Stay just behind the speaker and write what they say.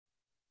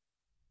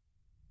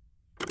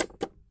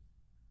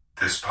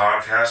This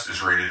podcast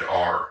is rated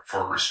R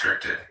for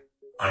restricted.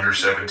 Under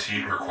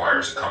 17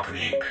 requires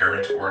accompanying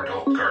parent or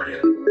adult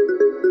guardian.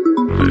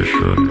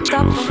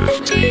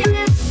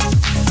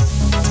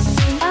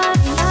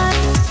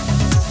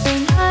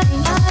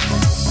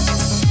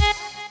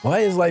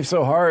 Why is life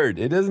so hard?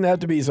 It doesn't have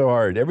to be so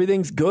hard.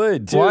 Everything's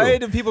good, too. Why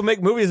do people make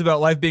movies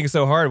about life being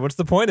so hard? What's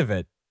the point of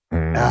it?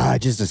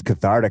 Just as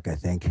cathartic, I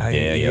think.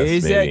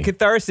 Is that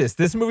catharsis?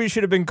 This movie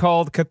should have been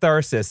called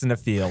Catharsis in a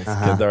Field.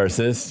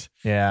 Catharsis?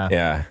 Yeah.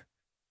 Yeah.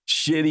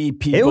 Shitty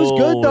people. It was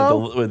good,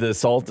 though. With the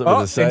salt of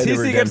Oh, the side and of TC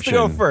redemption. gets to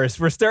go first.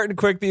 We're starting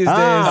quick these days. All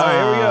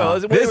right,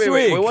 here we go.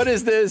 Wait, Week. what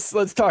is this?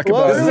 Let's talk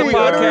What about This it. is a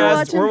What are we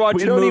podcast. We're watching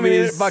We don't movies.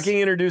 even fucking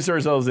introduce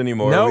ourselves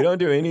anymore. Nope. We don't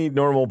do any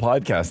normal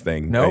podcast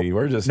thing. Nope. I mean,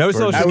 we're just No we're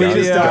social just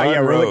media. gone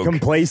Yeah, we're really rogue.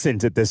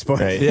 complacent at this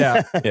point. Right.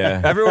 Yeah.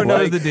 Yeah. Everyone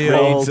knows the deal.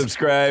 Rate,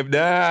 subscribe.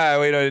 Nah,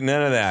 we don't.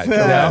 None of that. Come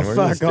Yeah, on, we're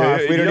fuck just-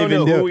 off. You We don't don't even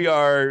know do- who we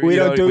are. We You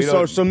don't do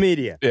social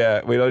media.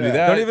 Yeah, we don't do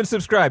that. Don't even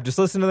subscribe. Just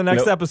listen to the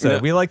next No, episode. no.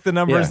 We like the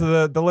numbers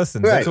of the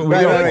listens. Right, That's what we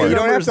right, go right. for. You don't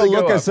have Numbers to that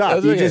look go us up. up.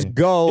 That's You okay. just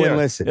go and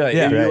listen. Yeah,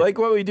 Yeah. if you Right. like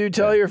what we do,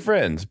 tell your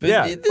friends. But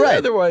Yeah. Right.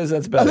 otherwise,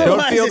 that's better. Don't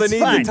Otherwise, feel the it's need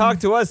fine. to talk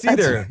to us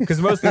either,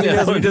 because most of the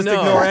emails we just No.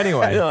 ignore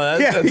anyway. No,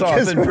 that's, Yeah, that's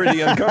because often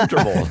pretty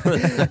uncomfortable.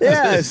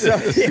 Yeah, so,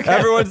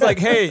 Everyone's like,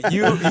 "Hey,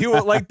 you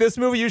like this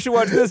movie? You should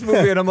watch this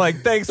movie." And I'm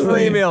like, "Thanks for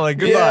emailing.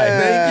 Goodbye." Yeah,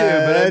 thank you,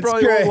 but I that's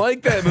probably great. won't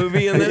like that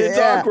movie, and then it's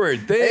Yeah. awkward.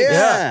 Thanks.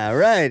 Yeah,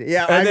 right.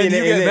 Yeah, And then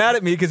you get mad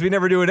at me because we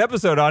never do an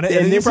episode on it, and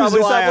then you this is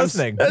probably why stop I'm-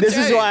 listening. This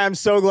is right. why I'm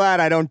so glad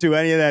I don't do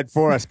any of that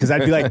for us, because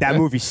I'd be like, that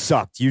movie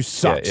sucked. You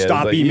suck. Yeah, Stop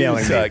it's like,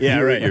 emailing you me. suck. Yeah,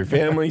 You- right. Your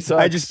family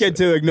sucks. I just get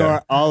to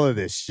ignore all of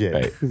this shit.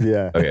 Right.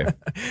 Yeah. Okay.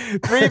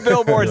 3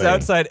 Billboards Anyway.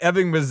 Outside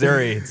Ebbing,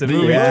 Missouri. It's a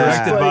movie Yeah.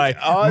 directed Like,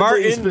 by oddly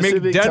Martin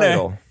specific McDonagh.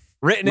 title.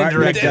 Written and Martin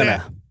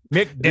directed.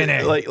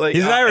 McDonagh. Like,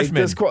 He's an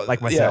Irishman, this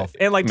like myself.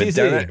 And like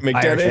TC. McDonagh.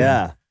 Irishman.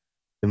 Yeah.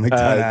 The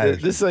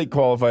McDonagh. This like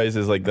qualifies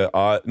as like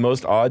the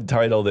most odd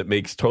title that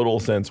makes total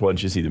sense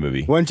once you see the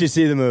movie. Once you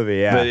see the movie,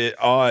 yeah.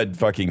 But odd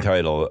fucking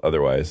title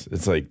otherwise.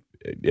 It's like,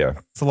 yeah.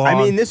 It's long. I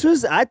mean,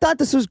 I thought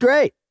this was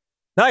great.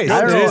 nice.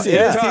 I don't know. It is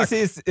Yeah.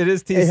 TC. It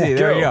is TC. Yeah.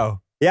 There you Go.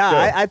 go.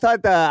 Yeah, I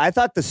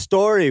thought the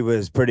story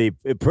was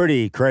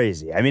pretty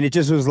crazy. I mean, it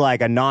just was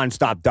like a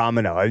nonstop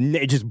domino. And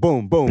it just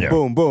boom, boom, Yeah.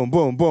 boom, boom,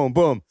 boom, boom,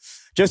 boom.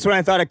 Just when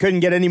I thought it couldn't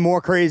get any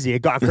more crazy,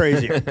 it got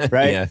crazier,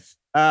 right? Yeah.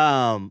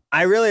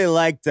 I really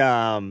liked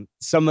some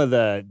of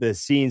the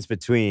scenes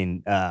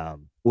between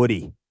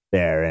Woody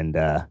there and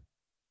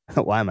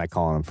why am I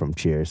calling him from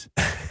Cheers?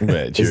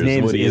 Right, His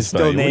cheers. Woody his is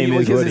still fine. name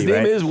is because Woody, his name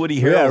right? is Woody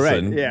Yeah,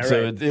 Harrelson. right. Yeah,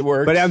 So right. it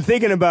works. But I'm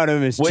thinking about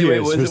him as Wait,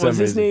 Cheers. was for some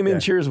his name reason.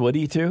 in Cheers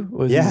Woody too?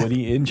 Was Yeah. he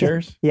Woody in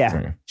Cheers? Yeah,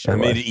 Okay. sure I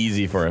made was. it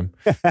easy for him.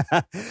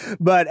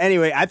 But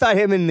anyway, I thought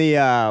him and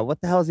the what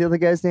the hell is the other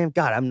guy's name?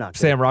 God, I'm not.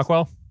 Sam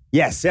Rockwell.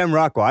 Yes, Sam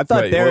Rockwell. I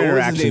thought Right. their What was his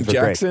interactions name? were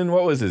great. Jackson?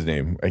 What was his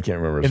name? I can't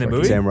remember. his In the fucking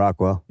movie? name. Sam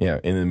Rockwell. Yeah,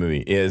 in the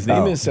movie. Yeah, his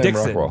name Oh. is Sam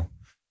Dixon. Rockwell.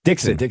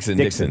 Dixon.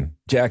 Dixon.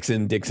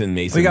 Jackson, Dixon,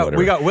 Mason. We got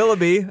whatever.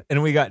 Willoughby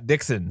and we got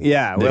Dixon.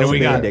 Yeah, And Willoughby we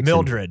got and Dixon.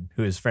 Mildred,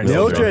 who is French.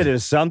 Mildred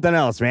is something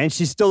else, man.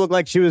 She still looked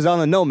like she was on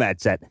the Nomad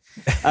set.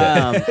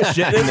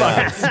 Shit in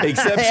buckets.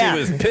 Except Yeah. she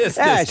was pissed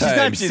Yeah, this she's time.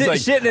 not She's like,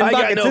 shitting in I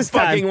got buckets no this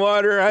time." fucking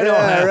water. I don't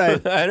Yeah, have.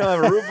 right. I don't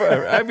have a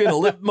roof. I'm in a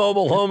lip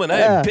mobile home, and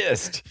Yeah. I'm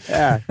pissed.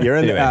 Yeah, you're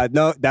in. Anyway.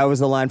 No, that was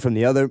the line from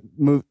the other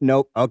movie.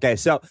 Nope. Okay,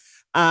 so.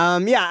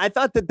 Yeah, I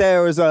thought that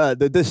there was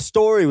the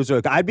story was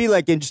really. I'd be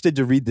like interested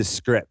to read the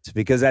script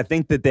because I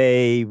think that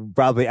they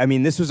probably. I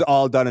mean, this was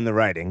all done in the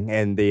writing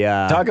and the.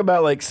 Talk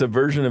about like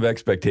subversion of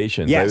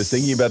expectations. I Yes. was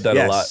thinking about that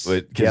Yes. a lot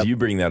because Yep. you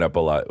bring that up a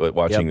lot with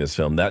watching this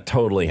film. That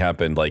totally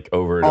happened like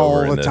over and all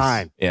over in the this.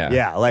 time.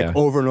 Yeah, like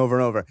over and over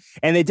and over.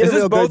 And they did Is a this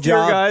real both good your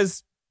job.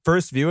 guys'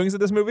 first viewings of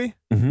this movie?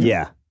 Mhm.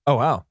 Yeah, Oh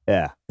wow,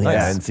 yeah. Yeah, I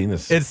Nice. hadn't seen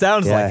this. it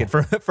sounds Yeah. like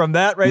it. From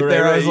that right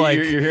there, I was like,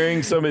 you're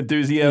hearing some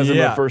enthusiasm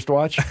Yeah. at first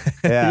watch.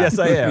 Yeah. yes,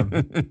 I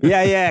am.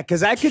 Yeah,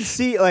 because I could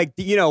see, like,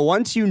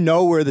 once you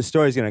know where the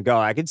story's going to go,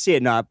 I could see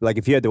it not, like,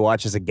 if you had to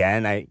watch this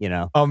again,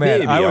 Oh man,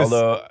 Maybe, I was.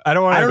 although I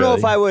don't want. I don't know really.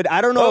 if I would,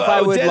 I don't know if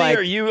I would, Teddy, like,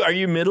 are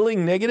you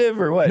middling negative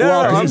or what? No,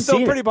 Well, no, 'cause I'm you've still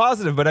seen pretty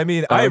positive, but I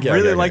mean, I Okay,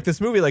 really okay. liked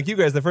this movie like you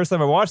guys the first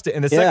time I watched it,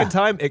 and the Yeah. second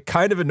time it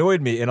kind of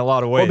annoyed me in a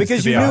lot of ways. because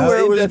to be you knew honest. where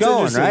it was That's going,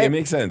 interesting. right? It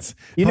makes sense.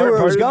 You knew where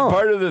it was going.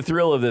 Part of the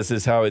thrill of this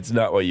is how it's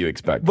not what you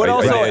expect. But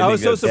also, I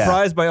was so think that's-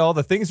 surprised by all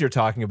the things you're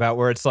talking about,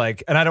 where it's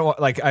like, and I don't want,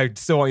 like, I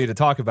still want you to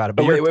talk about it.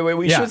 But Oh, you're- wait.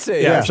 We yeah, should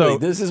say, yeah. actually, So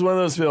this is one of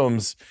those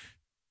films.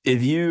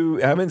 If you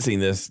haven't seen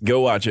this, go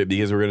watch it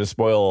because we're going to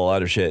spoil a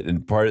lot of shit.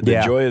 And the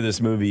Yeah. joy of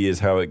this movie is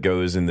how it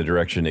goes in the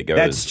direction it goes.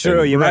 that's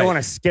true. And- You might Right. want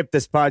to skip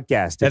this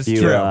podcast That's if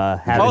you true.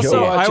 haven't Also,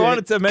 Go watch I it,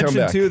 wanted to come mention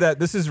back. too that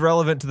this is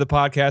relevant to the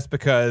podcast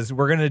because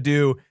we're going to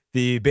do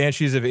the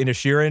Banshees of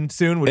Inisherin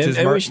soon, which And- is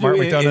and we Martin should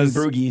do it in McDonagh's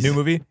Brugge's. new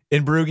movie.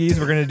 In Brugge's,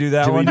 we're going to do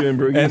that Should we one. do in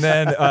Brugge's? And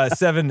then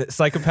 7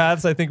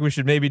 Psychopaths, I think we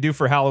should maybe do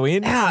for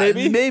Halloween.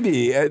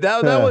 Maybe.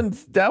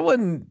 That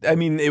one. I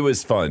mean, it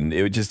was fun.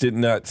 It just did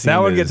not seem. That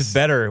one as- gets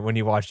better when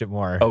you watched it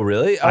more. Oh,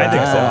 really? I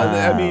think so.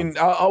 I mean,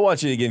 I'll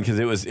watch it again because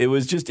it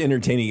was just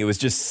entertaining. It was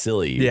just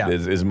silly. Yeah.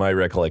 is my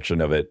recollection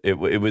of it. It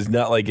was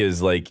not like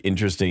as like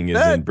interesting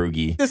as in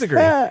Brugge.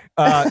 Disagree. I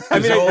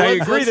mean, So I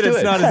let's agree that do it's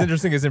it. not as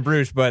interesting as in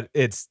Bruges, but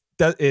it.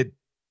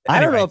 I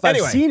don't know if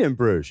anyway. I've seen In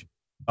Bruges.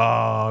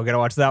 Oh, gotta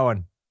watch that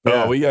one.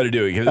 Oh, we got to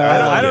do it. 'Cause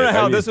I don't know like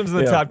how it. this one's in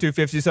the top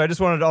 250, so I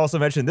just wanted to also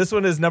mention this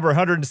one is number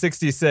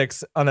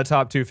 166 on the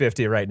top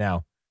 250 right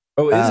now.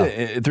 Oh, is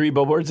it? 3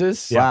 Billboards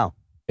is? Wow.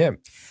 Yeah.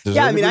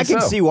 Yeah, I mean, I can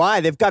Deservedly so. see why.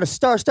 They've got a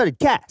star-studded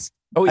cast.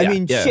 Oh, yeah. I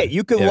mean, yeah. shit,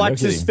 you could Yeah, no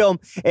watch this kidding. film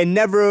and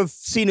never have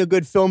seen a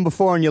good film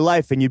before in your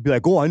life, and you'd be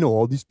like, oh, I know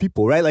all these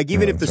people, right? Like,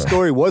 even if the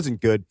story wasn't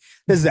good,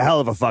 this is a hell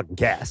of a fucking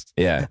cast.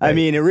 Yeah. I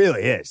mean, it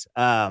really is.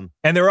 And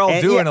they're all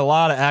And, doing yeah. a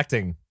lot of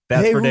acting.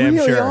 That's they for damn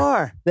really sure.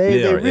 are.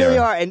 They are, really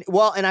yeah. are.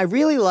 And I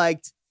really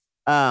liked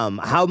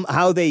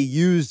how they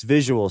used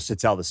visuals to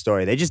tell the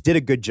story. They just did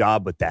a good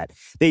job with that.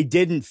 They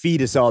didn't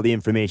feed us all the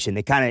information.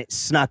 They kind of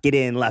snuck it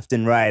in left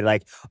and right.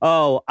 Like,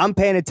 oh, I'm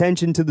paying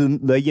attention to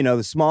the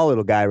small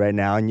little guy right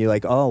now, and you're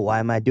like, oh, why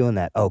am I doing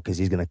that? Oh, because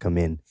he's gonna come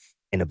in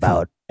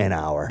about an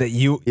hour. That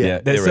you, Yeah,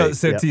 that- you're so, right.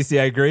 so Yeah. TC,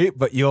 I agree,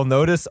 but you'll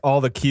notice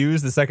all the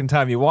cues the second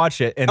time you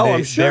watch it, and Oh,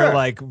 I'm sure. they're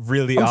like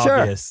really I'm sure.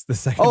 obvious the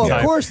second Oh, time.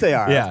 of course they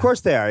are. Yeah. Of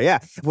course they are. Yeah.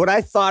 What I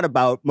thought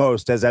about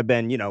most as I've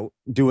been,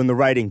 doing the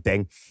writing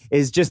thing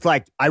is just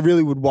like I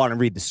really would want to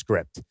read the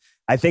script.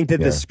 I think that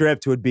the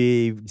script would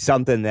be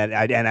something that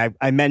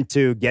I meant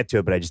to get to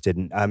it, but I just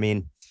didn't. I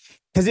mean,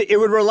 because it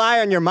would rely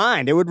on your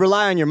mind. It would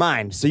rely on your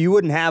mind. So you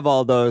wouldn't have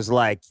all those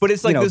like. But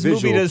it's like this movie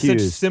visual does such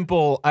cues.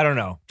 simple. I don't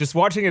know. Just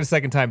watching it a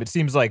second time, it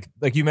seems like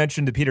you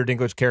mentioned the Peter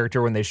Dinklage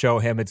character when they show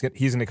him,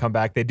 he's going to come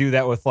back. They do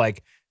that with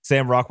like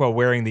Sam Rockwell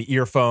wearing the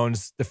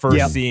earphones. The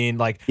first scene,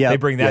 they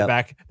bring that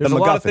back. There's a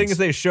lot of MacGuffins. things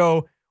they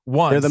show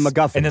once, They're the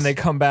MacGuffins. and then they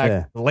come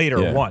back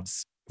later Yeah.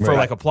 once for Right.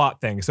 like a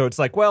plot thing. So it's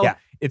like,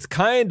 it's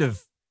kind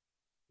of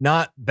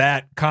not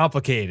that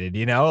complicated,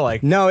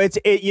 Like, No,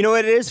 you know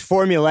what it is?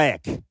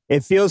 Formulaic.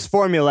 It feels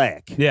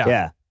formulaic. Yeah.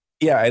 Yeah.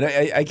 Yeah, and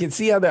I can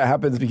see how that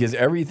happens because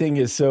everything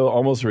is so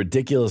almost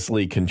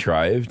ridiculously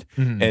contrived.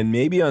 Mhm. And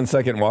maybe on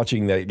second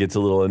watching that gets a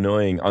little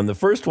annoying. On the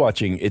first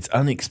watching, it's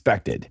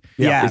unexpected.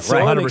 Yeah, it's so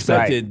right.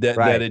 unexpected Right.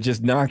 that it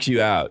just knocks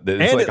you out. That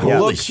it's and like, it holy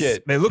looks,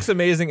 shit. It looks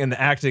amazing, and the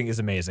acting is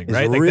amazing, It's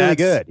right? Like, really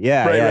that's good.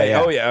 Yeah. Right, yeah, right.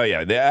 yeah. Oh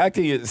yeah. The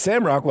acting is,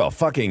 Sam Rockwell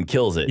fucking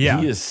kills it. Yeah.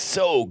 He is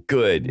so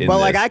good. In But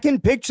like this. I can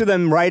picture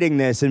them writing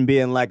this and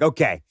being like,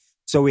 okay,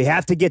 so we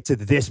have to get to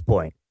this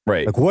point.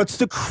 right. Like, what's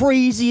the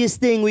craziest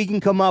thing we can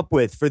come up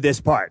with for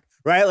this part?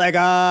 Right? Like,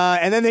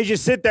 and then they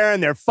just sit there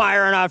and they're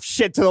firing off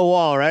shit to the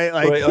wall, right?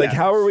 Like, Right, like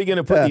how are we going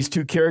to put these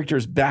two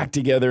characters back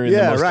together in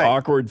the most right.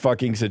 awkward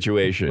fucking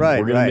situation? Right,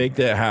 We're going right. to make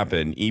that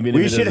happen. Even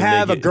we if it should doesn't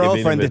have make a it- even if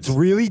girlfriend that's it's-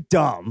 really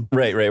dumb,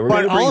 right. We're but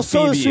gonna bring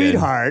also a Phoebe in.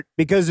 sweetheart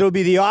because it'll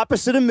be the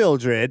opposite of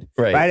Mildred,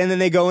 Right. And then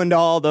they go into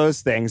all those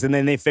things, and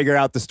then they figure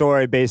out the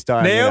story based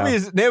on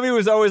Naomi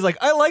was always like,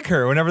 I like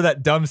her. Whenever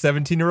that dumb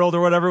 17-year-old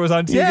or whatever was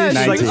on TV, Yeah, she's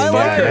like, 19, I like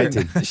yeah, her.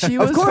 19. She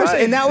was Of course,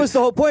 fine. and that was the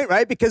whole point,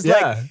 right? Because Yeah.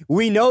 like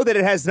we know that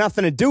it has nothing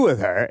to do with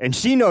her, and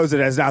she knows it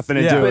has nothing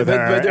to Yeah. do with But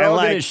her. they're and all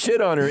like, going to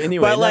shit on her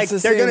anyway. but and like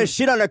that's the they're same- gonna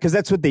shit on her because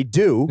that's what they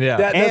do. Yeah.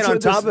 That- and that's on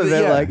what top this- of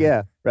it, yeah. like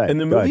right. And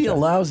the Go ahead, movie John.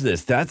 allows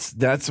this.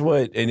 That's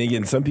what. And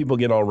again, some people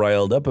get all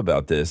riled up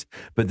about this,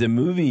 but the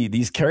movie,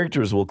 these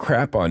characters will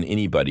crap on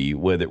anybody,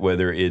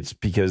 whether it's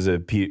because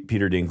of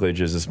Peter Dinklage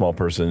is a small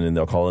person and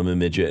they'll call him a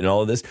midget and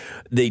all of this.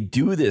 They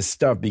do this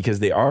stuff because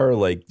they are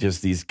like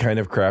just these kind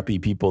of crappy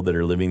people that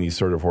are living these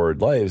sort of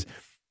horrid lives.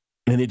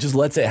 And it just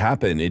lets it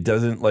happen. It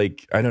doesn't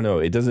I don't know.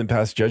 It doesn't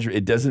pass judgment.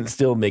 It doesn't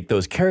still make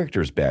those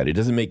characters bad. It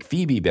doesn't make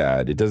Phoebe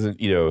bad. It doesn't,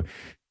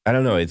 I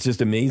don't know. It's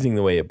just amazing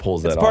the way it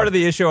pulls that It's off. part of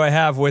the issue I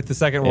have with the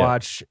second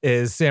watch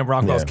is Sam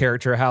Rockwell's Yeah.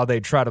 character, how they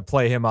try to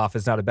play him off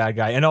as not a bad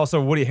guy, and also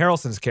Woody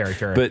Harrelson's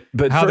character.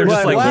 But how for- they're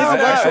just like, Well, he's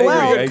well, actually well,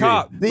 a I good agree.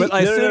 cop. But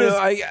as soon as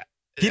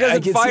he I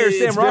doesn't can fire see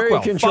Sam it's very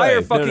Rockwell, contrived. fire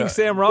No, fucking no.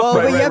 Sam Well,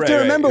 Rockwell. but you have to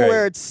right, remember right.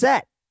 where it's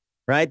set,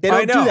 right? They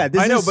I don't know, do that.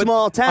 This I know, is a but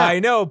small town. I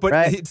know, but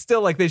right? it's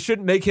still like they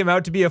shouldn't make him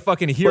out to be a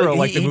fucking hero But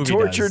like the movie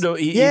tortured. does.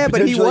 Yeah,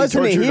 but he potentially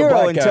wasn't a tortured hero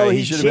black until guy.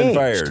 he should have been changed.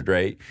 fired,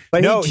 right?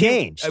 But No, he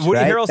changed. Woody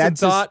right? Harrelson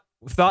That's his-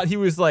 thought he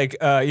was like,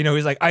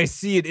 he's like, I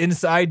see it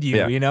inside you,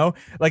 Yeah.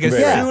 Like as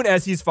Right. soon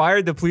as he's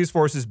fired, the police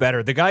force is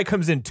better. The guy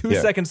comes in 2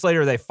 seconds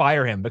later, they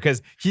fire him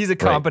because he's a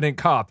competent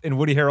cop and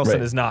Woody Harrelson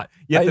Right. is not.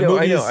 Yet the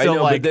movie is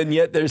still like, but then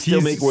yet they still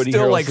he's make Woody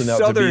still, Harrelson like, out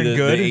to Southern be the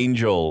good.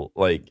 angel,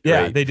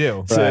 yeah, right? they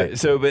do.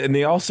 So, and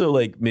they also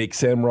make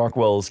Sam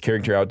Rockwell's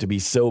character out to be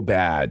so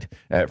bad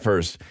at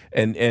first,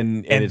 and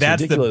it's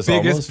that's the ridiculous.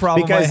 biggest almost.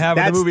 problem I because have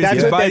with that's, the movie. that's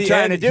is what by they're the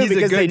trying end, to do he's a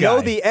because good they know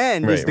guy. the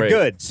end is Right, the right.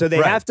 good, so they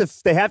Right. have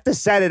to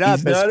set it up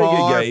He's as not a far good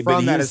guy, but from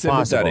he that is as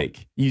possible.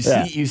 sympathetic. You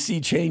Yeah. see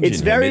change. It's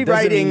in very him. It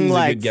doesn't mean writing he's a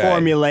like good guy.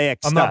 formulaic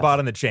I'm stuff. not bought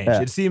on the change.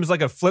 Yeah. It seems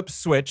like a flip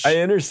switch. I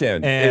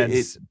understand. And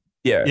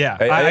Yeah.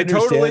 I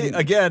totally,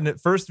 again,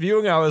 first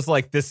viewing, I was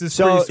like, this is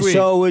pretty sweet.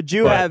 So would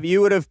you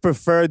would have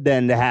preferred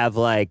then to have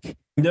like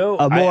did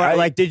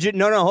you,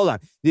 hold on.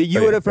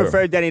 You would have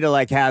preferred Denny to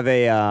like have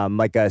a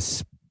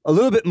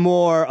little bit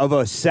more of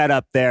a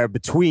setup there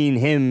between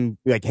him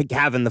like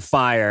having the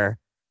fire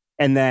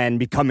and then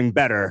becoming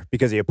better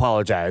because he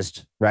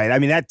apologized, right? I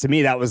mean, that to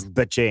me, that was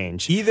the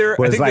change. Either,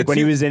 was like when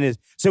he was in his.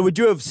 So would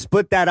you have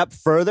split that up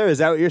further? Is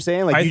that what you're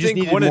saying? Like you just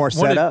needed more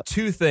setup? One of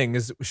two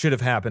things should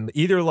have happened.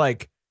 Either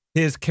like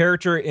his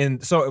character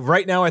so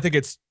right now, I think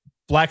it's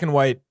black and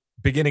white,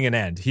 beginning and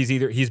end.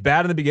 He's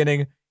bad in the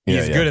beginning.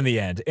 He's good in the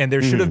end. And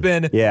there should have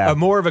been a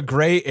more of a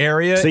gray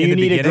area so in the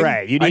beginning. So you need a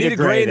gray. You need a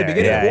gray in the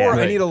beginning,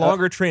 I need a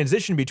longer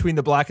transition between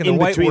the black and the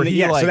white.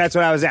 So that's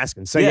what I was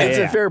asking. So it's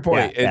a fair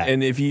point.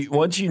 And if you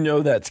once you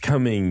know that's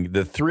coming,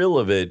 the thrill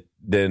of it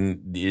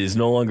then is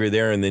no longer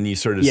there, and then you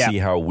sort of see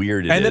how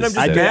weird it is. And then I'm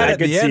just mad at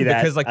the end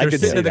because like they're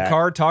sitting in the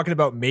car talking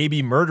about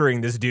maybe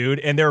murdering this dude,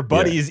 and they're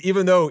buddies,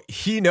 even though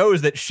he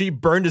knows that she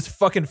burned his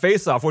fucking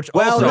face off. Which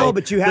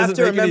but you have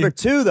to remember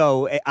too,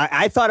 though.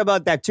 I thought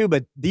about that too,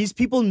 but these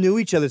people knew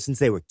each other since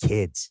they were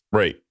kids,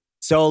 right?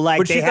 So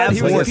like he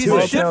was a piece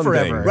of shit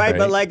forever, right?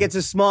 But like it's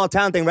a small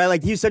town thing, right?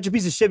 Like he's such a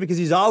piece of shit because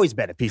he's always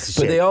been a piece of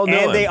shit. But they all know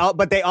him. They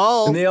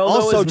all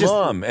know his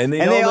mom, and they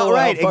all know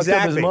how fucked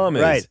up his mom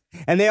is, right?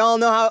 And they all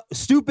know how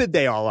stupid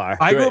they all are.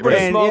 I grew up in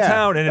a small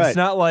town, and it's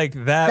not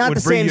like that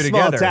would bring you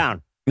together.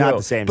 Town. Not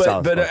the same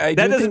South. But that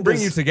doesn't bring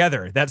you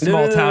together. That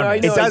small town.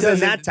 It does in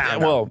that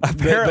town. Well,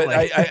 apparently.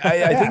 But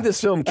I think this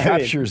film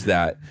captures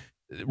that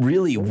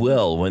really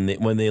well when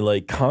they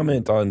like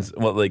comment on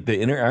like the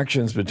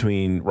interactions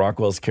between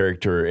Rockwell's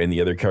character and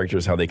the other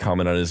characters, how they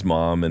comment on his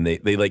mom, and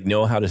they like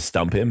know how to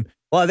stump him.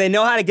 Well, they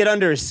know how to get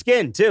under his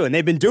skin too, and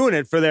they've been doing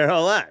it for their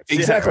whole lives.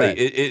 Exactly. Yeah, right.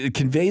 It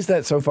conveys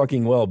that so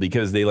fucking well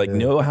because they like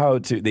know how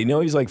to. They know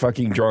he's like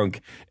fucking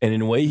drunk, and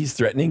in a way he's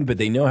threatening, but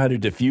they know how to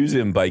diffuse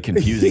him by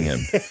confusing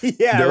him.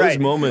 Those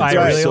moments.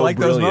 I really so like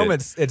brilliant. Those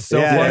moments. It's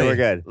so funny. They were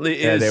good.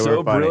 It's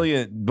so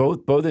brilliant,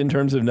 both in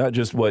terms of not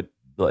just what.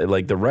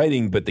 Like the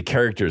writing, but the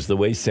characters, the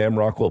way Sam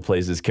Rockwell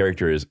plays his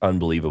character is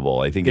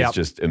unbelievable. I think it's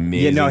just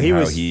amazing. He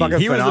was fucking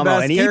phenomenal.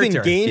 And he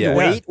even gained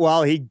weight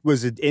while he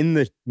was in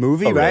the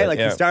movie, right? Like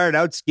he started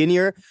out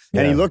skinnier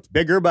and he looked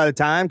bigger by the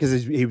time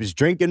because he was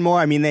drinking more.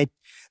 I mean,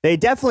 they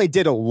definitely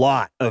did a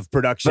lot of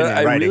production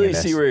and writing. I really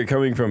see where you're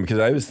coming from because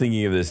I was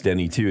thinking of this,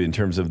 Denny, too, in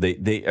terms of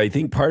I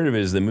think part of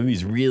it is the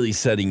movie's really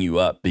setting you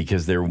up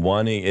because they're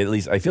wanting, at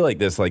least I feel like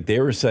this, like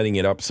they were setting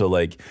it up so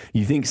like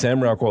you think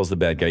Sam Rockwell's the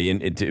bad guy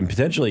and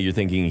potentially you're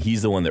thinking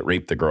he's the one that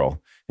raped the girl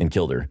and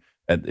killed her.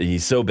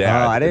 He's so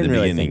bad. Oh, I didn't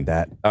really think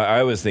that.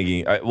 I was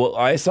thinking,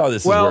 I saw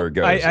this is where it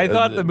goes. I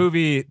thought the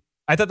movie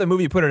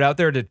put it out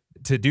there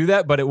to do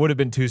that, but it would have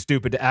been too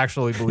stupid to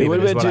actually believe it. It would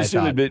have been too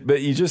stupid,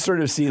 but you just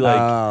sort of see like,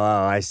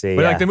 I see.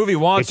 But like the movie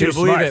wants you to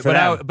believe it, but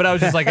I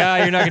was just like,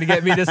 you're not going to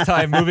get me this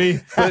time,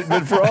 movie.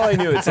 But for all I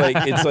knew, it's like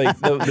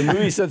the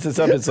movie sets this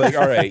up. It's like,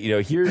 all right,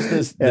 here's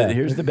this,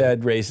 here's the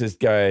bad racist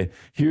guy,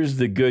 here's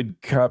the good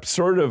cop,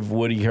 sort of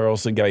Woody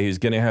Harrelson guy who's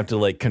going to have to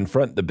like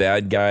confront the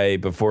bad guy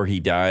before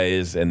he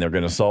dies, and they're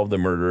going to solve the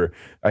murder.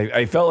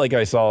 I felt like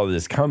I saw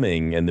this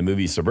coming, and the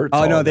movie subverts.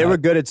 Oh no, they were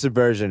good at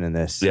subversion in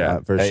this. Yeah,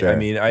 for sure. I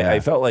mean,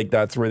 I felt like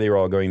that's where they were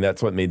all going.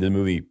 That's what made the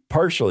movie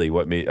partially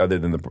other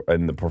than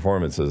the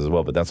performances as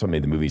well. But that's what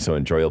made the movie so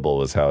enjoyable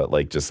was how it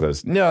like just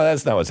goes, no,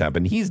 that's not what's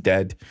happened. He's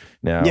dead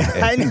now. Yeah,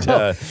 I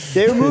know.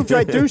 They moved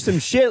right through some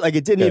shit. Like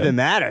it didn't even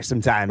matter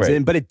sometimes,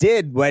 but it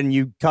did when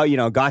you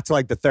got to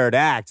like the third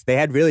act. They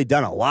had really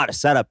done a lot of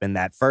setup in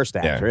that first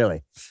act,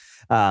 really.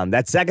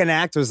 That second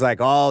act was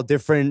like all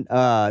different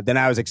than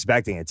I was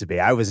expecting it to be.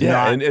 I was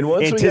not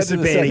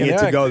anticipating it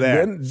to go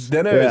there.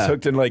 Then I was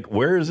hooked in like,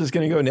 where is this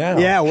going to go now?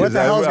 Yeah, what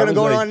the hell is going to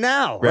go on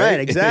now? Right,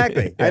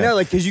 exactly. I know,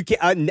 like, because you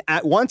can't.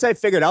 Once I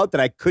figured out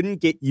that I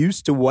couldn't get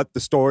used to what the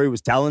story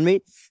was telling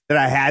me, that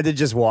I had to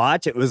just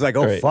watch. It was like,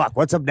 fuck,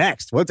 what's up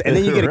next? And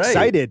then you get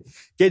excited.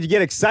 You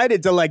get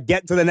excited to like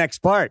get to the next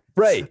part.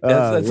 Right.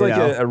 That's like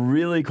a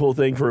really cool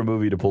thing for a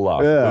movie to pull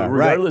off,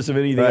 regardless of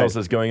anything else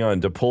that's going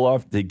on. To pull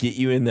off, to get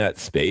you in that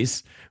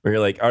space where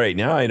you're like, all right,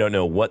 now I don't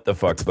know what the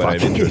fuck, but I'm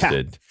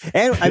interested. Yeah.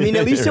 And I mean,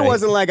 at least it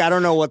wasn't like, I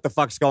don't know what the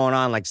fuck's going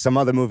on, like some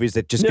other movies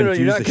that just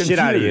confuse the shit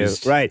out of you.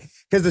 Right.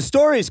 Because the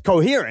story's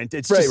coherent.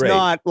 It's just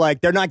not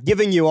like, they're not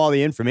giving you all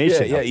the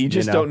information. Yeah, you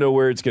just don't know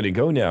where it's going to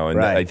go now.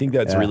 And I think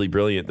that's really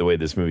brilliant the way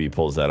this movie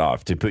pulls that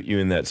off, to put you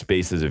in that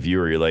space as a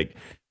viewer. You're like,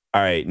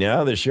 all right,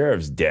 now the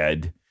sheriff's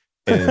dead.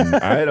 And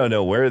I don't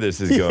know where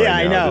this is going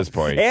now at this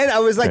point. And I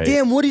was like,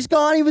 damn, Woody's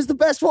gone. He was the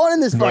best one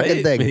in this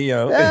fucking thing.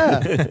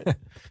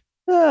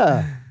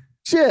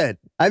 Shit.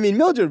 I mean,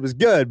 Mildred was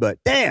good, but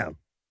damn,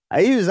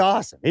 he was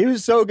awesome. He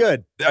was so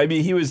good. I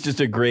mean, he was just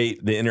the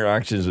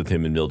interactions with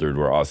him and Mildred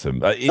were awesome.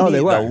 They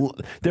were.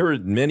 There were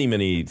many,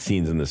 many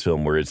scenes in this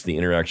film where it's the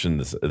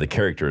interactions, the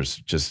characters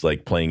just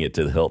like playing it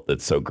to the hilt.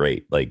 That's so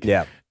great. Like,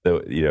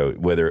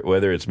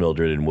 whether it's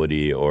Mildred and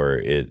Woody or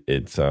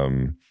it's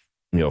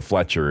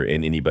Fletcher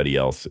and anybody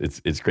else,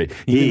 it's great.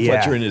 Even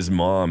Fletcher and his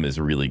mom is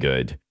really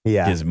good.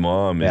 Yeah, his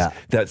mom is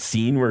that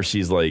scene where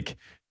she's like,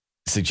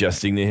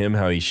 suggesting to him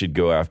how he should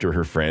go after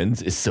her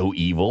friends is so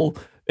evil.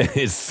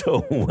 It's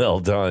so well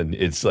done.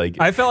 It's like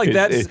I felt like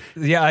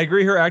I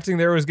agree. Her acting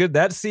there was good.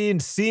 That scene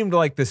seemed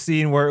like the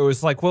scene where it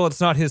was like, well,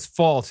 it's not his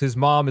fault. His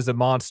mom is a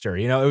monster.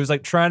 You know, it was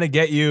like trying to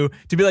get you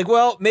to be like,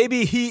 well,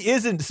 maybe he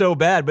isn't so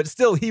bad, but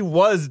still he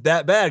was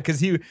that bad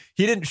because he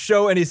didn't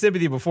show any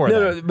sympathy before.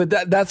 No, but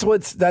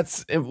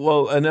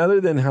and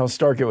other than how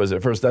stark it was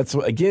at first, that's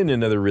again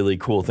another really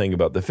cool thing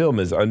about the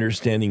film is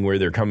understanding where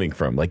they're coming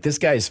from. Like this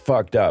guy's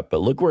fucked up, but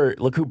look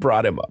who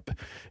brought him up,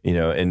 you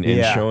know, and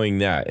showing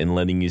that and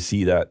letting you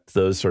see that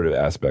those sort of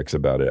aspects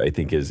about it, I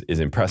think is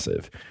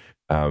impressive.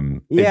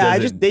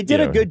 They did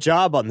a good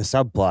job on the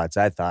subplots,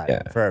 I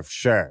thought, for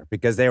sure,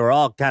 because they were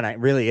all kind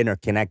of really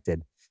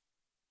interconnected.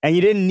 And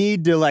you didn't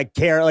need to like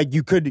care, like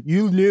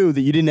you knew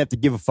that you didn't have to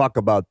give a fuck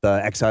about the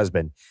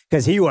ex-husband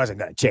because he wasn't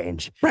going to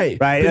change, right?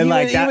 But and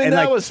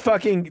that was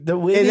fucking the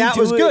way, and that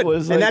was good,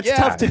 and that's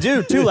tough to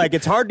do too. Like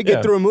it's hard to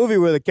get through a movie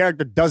where the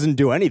character doesn't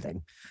do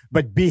anything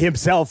but be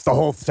himself the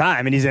whole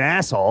time, and he's an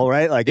asshole,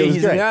 right? Like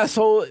he's an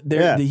asshole.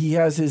 He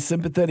has his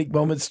sympathetic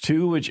moments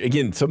too, which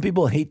again, some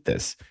people hate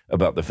this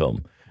about the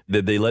film.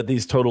 That they let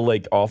these total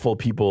like awful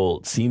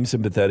people seem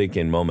sympathetic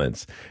in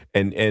moments,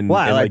 and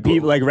why and, like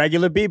people like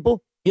regular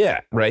people.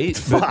 Yeah, right.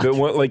 But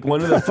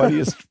one of the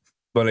funniest,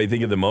 when I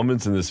think of the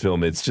moments in this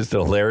film, it's just a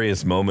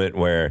hilarious moment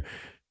where,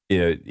 you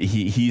know,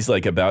 he's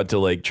like about to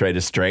like try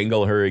to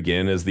strangle her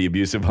again as the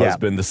abusive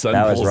husband. The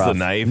son pulls the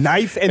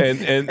knife,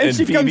 and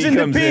she Phoebe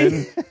comes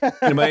in.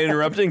 Am I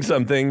interrupting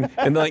something?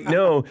 And like,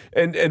 no.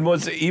 And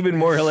what's even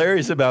more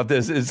hilarious about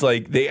this is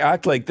like they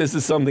act like this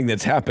is something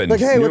that's happened. Like,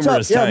 hey, what's up?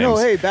 Times. Yeah, no,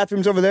 hey,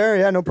 bathroom's over there.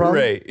 Yeah, no problem.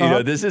 Right. You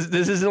know, this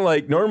isn't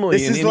like normally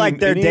this is like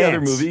their any dance. other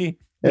movie.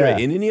 Yeah.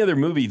 Right. In any other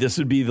movie, this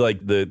would be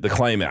like the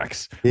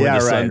climax where the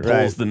son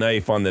pulls the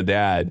knife on the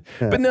dad.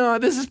 Yeah. But no,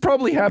 this has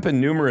probably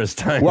happened numerous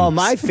times. Well,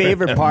 my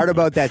favorite part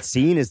about that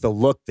scene is the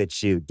look that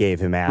she gave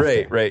him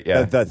after. Right,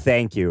 yeah. The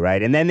thank you,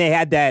 right? And then they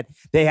had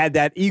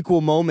that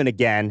equal moment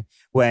again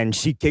when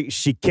she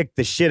kicked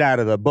the shit out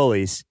of the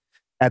bullies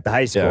at the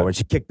high school when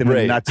she kicked them in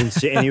the nuts and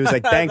shit. And he was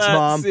like, "Thanks,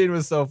 Mom." That scene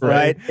was so funny.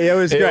 Right? It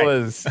was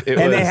great.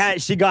 And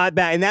she got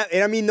back, and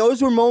I mean,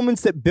 those were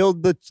moments that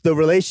build the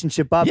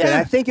relationship up. Yeah. And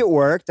I think it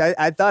worked.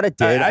 I thought it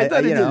did. I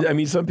thought it did. I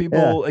mean, some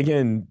people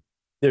again.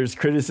 There's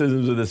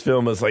criticisms of this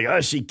film. It's like,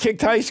 oh, she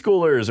kicked high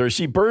schoolers or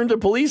she burned a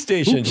police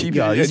station.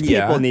 These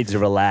people need to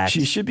relax.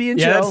 She should be in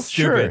jail. That's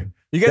stupid.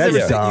 Sure. You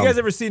guys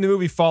ever seen the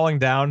movie Falling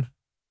Down?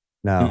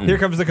 No. Here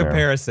comes the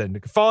comparison.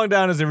 Falling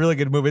Down is a really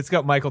good movie. It's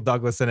got Michael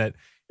Douglas in it.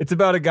 It's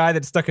about a guy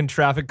that's stuck in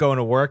traffic going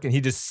to work, and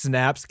he just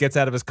snaps, gets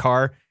out of his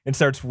car, and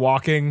starts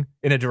walking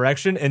in a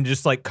direction, and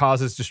just like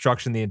causes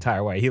destruction the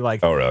entire way. He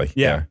like, oh really?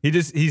 Yeah.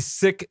 He's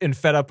sick and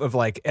fed up of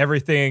like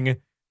everything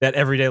that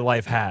everyday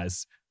life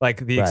has,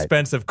 like the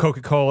expense of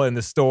Coca-Cola in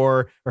the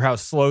store or how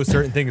slow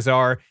certain things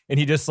are, and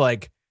he just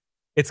like,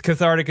 it's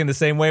cathartic in the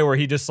same way where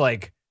he just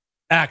like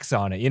acts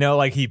on it, you know,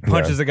 like he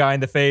punches a guy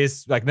in the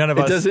face. Like none of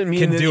us doesn't mean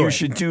can that do you it.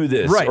 should do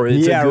this, right? Or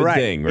it's a good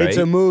thing, right? It's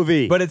a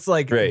movie, but it's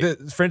like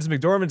Frances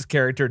McDormand's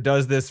character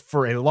does this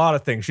for a lot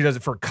of things. She does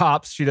it for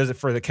cops. She does it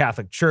for the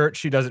Catholic Church.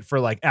 She does it for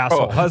like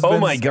asshole husbands.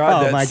 Oh my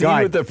god! That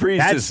scene with the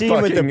priest is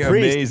fucking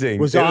amazing.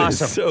 Was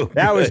awesome.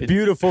 That was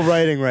beautiful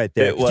writing right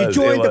there. She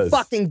joined the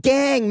fucking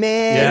gang,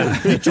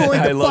 man. She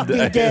joined the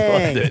fucking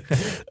gang.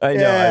 I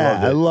know.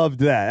 I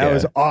loved that. That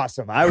was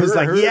awesome. I was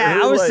like,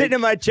 I was sitting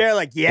in my chair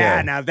like,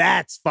 now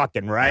that's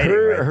fucking writing.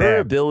 Her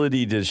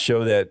ability to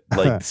show that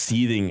like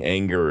seething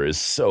anger is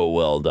so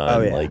well done.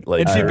 Oh, yeah.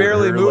 Like and she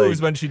barely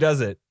moves when she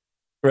does it.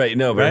 Right.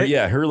 No, but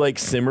her like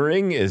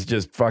simmering is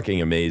just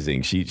fucking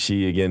amazing.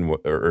 She again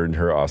earned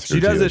her Oscar. She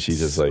does too. it. She's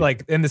just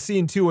like in the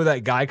scene too where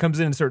that guy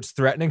comes in and starts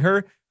threatening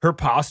her. Her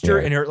posture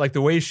and her like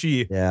the way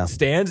she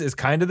stands is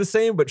kind of the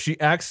same, but she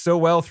acts so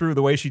well through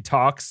the way she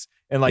talks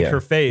and like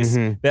her face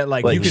that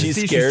like you can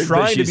see she's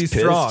trying to be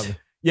strong.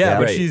 Yeah,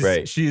 but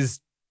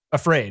she's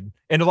afraid,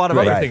 and a lot of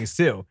other things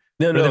too.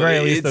 No, at the very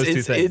least, those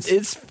two things.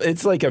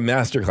 It's like a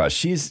masterclass.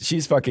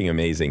 She's fucking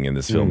amazing in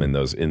this film. In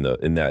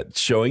that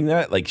showing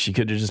that like she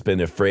could have just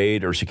been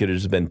afraid or she could have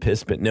just been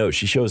pissed, but no,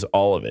 she shows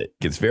all of it.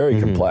 It's very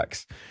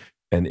complex,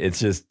 and it's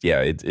just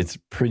it's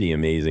pretty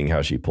amazing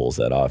how she pulls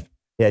that off.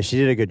 Yeah, she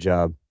did a good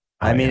job.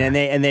 I mean,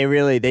 and they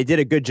really did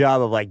a good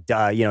job of like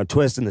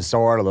twisting the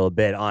sword a little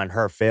bit on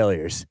her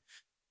failures.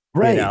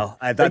 Right. You know,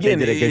 I thought they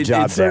did a good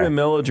job it's there. sort of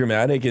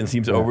melodramatic and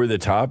seems over the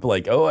top.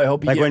 Like, oh, I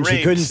hope you like get when raped,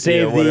 she couldn't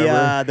save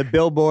the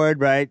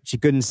billboard, right? She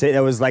couldn't say, that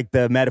was like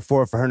the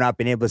metaphor for her not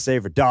being able to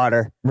save her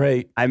daughter.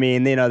 Right. I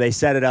mean, they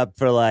set it up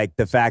for like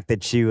the fact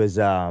that she was,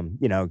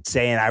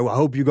 saying, I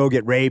hope you go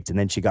get raped. And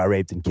then she got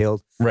raped and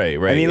killed. Right.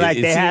 I mean, like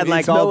they had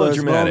like all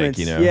those moments.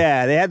 You know?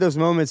 Yeah. They had those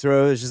moments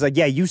where it was just like,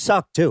 yeah, you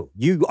suck too.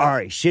 You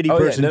are a shitty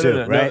person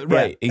too. Right.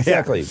 Right.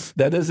 Exactly.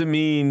 That doesn't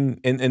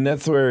mean, and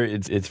that's where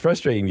it's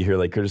frustrating to hear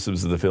like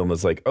criticisms of the film.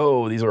 It's like,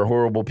 oh, these are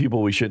horrible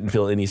people. We shouldn't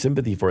feel any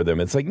sympathy for them.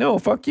 It's like, no,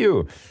 fuck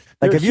you.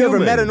 Like, have you ever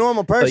met a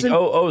normal person?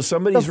 Like,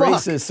 somebody's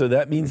racist, so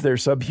that means they're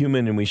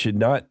subhuman, and we should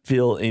not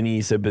feel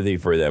any sympathy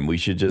for them. We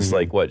should just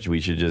we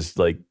should just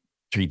like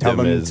treat them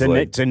as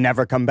to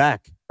never come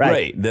back.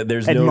 Right. That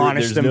there's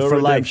Admonish them no for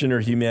redemption life.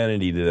 or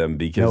humanity to them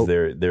because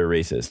they're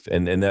racist.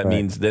 And that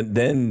means that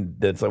then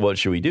that's like, what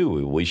should we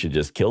do? We should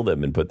just kill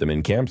them and put them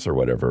in camps or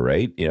whatever,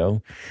 right? You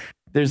know?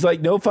 There's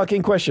like no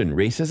fucking question.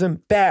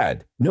 Racism,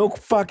 bad. No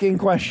fucking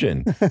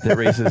question that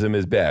racism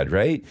is bad,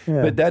 right?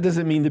 Yeah. But that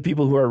doesn't mean the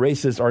people who are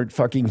racist aren't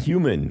fucking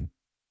human.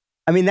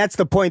 I mean, that's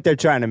the point they're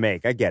trying to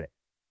make. I get it.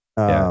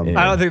 I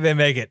don't think they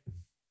make it.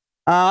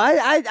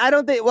 I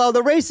don't think, well,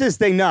 the racist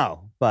thing,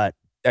 no, but.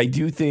 I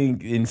do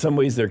think in some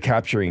ways they're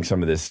capturing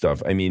some of this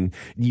stuff. I mean,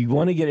 you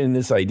want to get in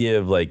this idea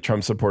of like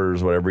Trump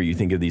supporters, whatever, you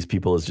think of these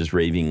people as just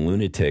raving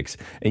lunatics,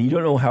 and you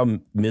don't know how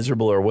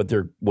miserable or what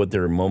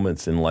their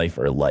moments in life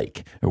are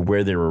like, or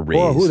where they were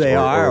raised, or who they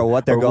are, or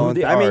what they're going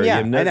through. I mean, yeah,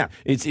 I know.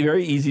 It's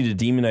very easy to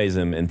demonize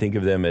them and think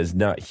of them as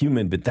not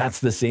human, but that's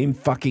the same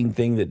fucking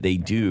thing that they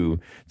do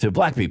to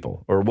black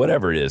people or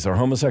whatever it is, or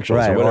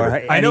homosexuals or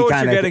whatever. Or I know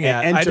what you're getting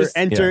at.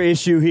 Enter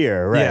issue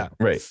here, right? Yeah,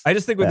 right. I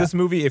just think with this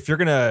movie, if you're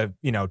gonna,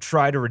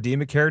 try to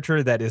redeem a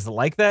character that is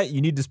like that,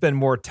 you need to spend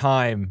more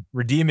time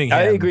redeeming him.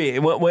 I agree.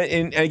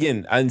 And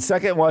again, on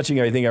second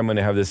watching, I think I'm going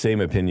to have the same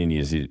opinion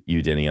as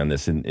you, Denny, on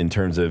this in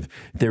terms of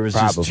there was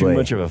just too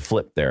much of a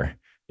flip there.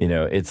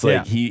 It's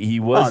like he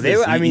was.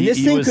 This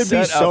thing could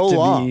be so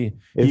long.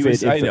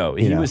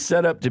 He was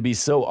set up to be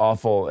so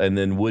awful, and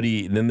then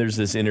Woody. Then there's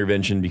this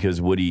intervention because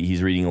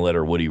he's reading a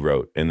letter Woody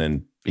wrote, and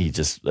then he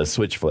just a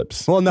switch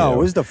flips. Well, no, it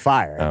was the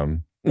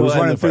fire. It was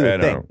running through the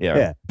thing.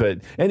 Yeah.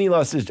 And he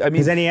lost his. I mean,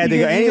 because then he had to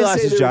go. And he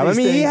lost his job. I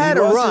mean, he had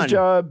to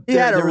run. He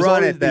had to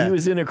run at that. He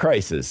was in a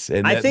crisis.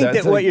 And I think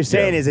that what you're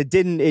saying is it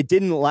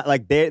didn't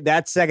like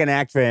that second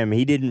act for him.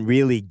 He didn't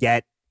really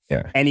get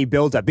any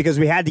build up because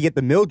we had to get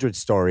the Mildred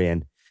story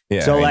in.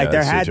 Yeah, so like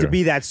there had to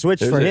be that switch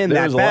for him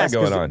that fast.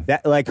 There was a lot going on.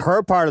 That, like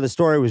her part of the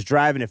story was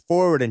driving it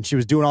forward, and she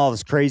was doing all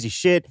this crazy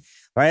shit.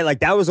 Right,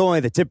 like that was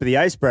only the tip of the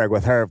iceberg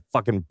with her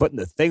fucking putting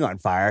the thing on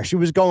fire. She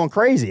was going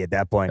crazy at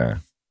that point. Yeah.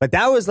 But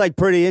that was like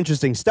pretty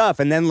interesting stuff.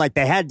 And then like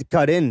they had to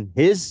cut in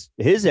his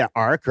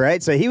arc,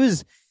 right? So he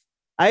was,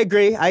 I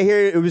agree. I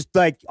hear it was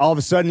like all of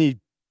a sudden he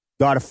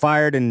got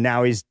fired and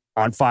now he's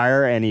on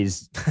fire and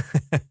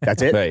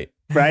that's it. Right.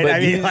 Right.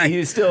 But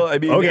he's still,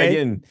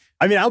 again.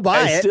 I mean, I'll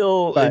buy it. I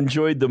still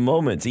enjoyed the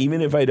moments, even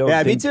if I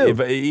don't me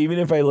too. Even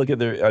if I look at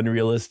the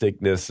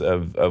unrealisticness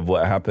of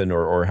what happened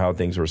or how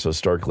things were so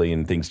starkly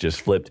and things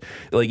just flipped.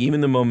 Like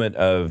even the moment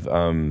of,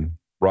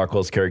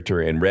 Rockwell's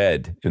character in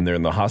Red, and they're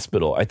in the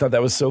hospital. I thought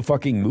that was so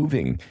fucking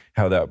moving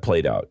how that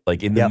played out.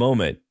 Like in the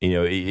moment,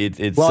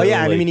 it's well, so,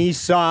 yeah. I mean, he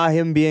saw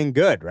him being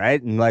good,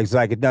 right? And like, it's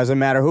like it doesn't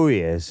matter who he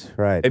is,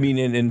 right? I mean,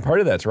 and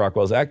part of that's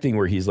Rockwell's acting,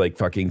 where he's like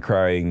fucking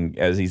crying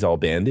as he's all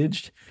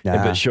bandaged,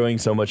 but showing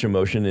so much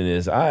emotion in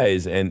his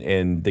eyes.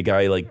 And the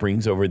guy like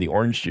brings over the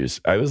orange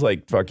juice. I was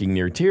like fucking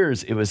near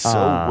tears. It was so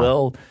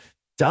well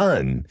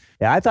done.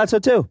 Yeah, I thought so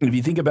too. If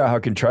you think about how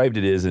contrived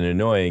it is and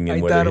annoying,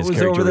 and whether his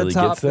character really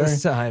gets there,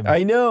 this time.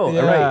 I know,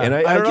 right? And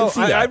I can see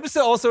that. I'm just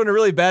also in a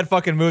really bad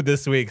fucking mood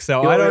this week,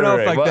 so I don't know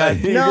if like that.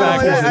 You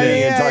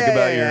and talk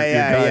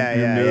about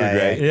your mood,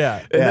 right?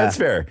 Yeah, and that's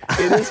fair.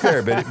 It is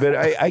fair, but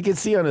I can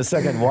see on a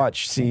second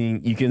watch,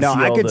 you can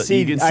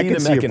see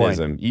the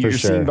mechanism. You're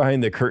seeing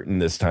behind the curtain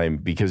this time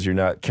because you're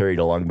not carried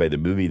along by the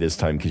movie this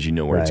time because you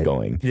know where it's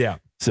going. Yeah.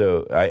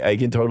 So I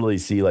can totally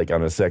see like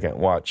on a second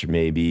watch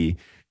maybe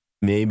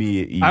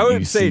I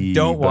would say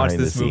don't watch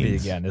this movie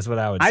again is what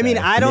I would say. I mean,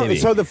 I don't. Maybe.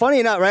 So the funny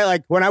enough, right?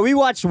 Like when we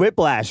watched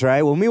Whiplash,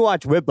 right? When we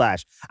watched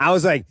Whiplash, I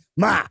was like,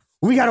 Ma,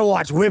 we got to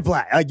watch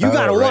Whiplash. Like you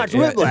got to watch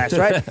Whiplash,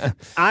 right?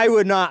 I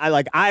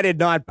did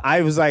not.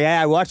 I was like,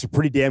 I watched a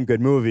pretty damn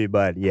good movie,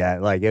 but yeah,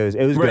 like it was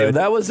good.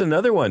 That was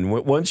another one.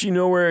 Once you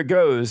know where it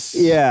goes.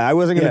 Yeah, I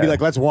wasn't going to be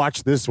like, let's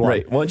watch this one.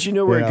 Right. Once you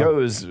know where it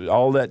goes,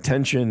 all that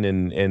tension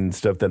and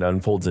stuff that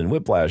unfolds in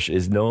Whiplash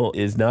is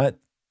not.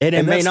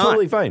 And that's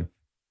totally fine.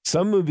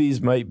 Some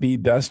movies might be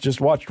best just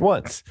watched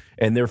once,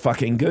 and they're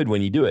fucking good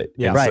when you do it.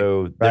 Yeah, right.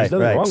 So there's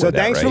nothing wrong with that. So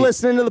thanks for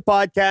listeing to the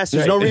podcast.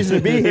 There's no reason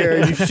to be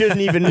here. You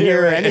shouldn't even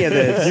hear any of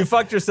this. You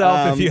fucked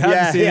yourself if you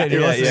haven't seen it. You're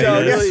listening.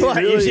 So guess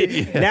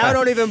what? Now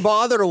don't even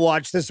bother to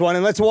watch this one,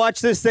 and let's watch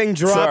this thing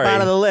drop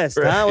out of the list.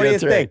 Huh? What do you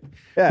think?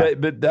 Yeah.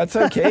 But that's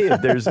okay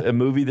if there's a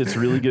movie that's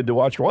really good to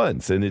watch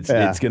once, and it's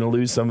going to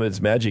lose some of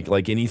its magic,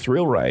 like any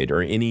thrill ride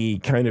or any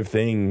kind of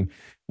thing.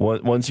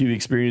 Once you've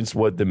experienced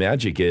what the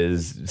magic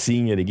is,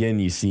 seeing it again,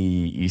 you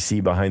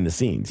see behind the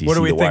scenes. What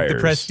do we think? The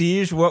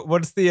Prestige?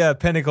 What's the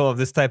pinnacle of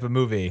this type of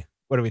movie?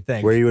 What do we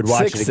think? Where you would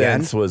watch Sixth it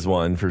again? Sense was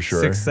one for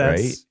sure. Sixth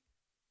Sense. Right?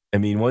 I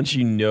mean, once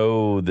you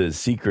know the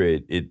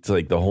secret, it's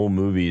like the whole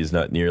movie is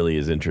not nearly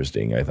as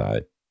interesting, I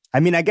thought.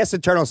 I mean, I guess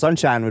Eternal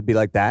Sunshine would be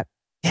like that.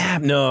 Yeah,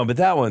 no, but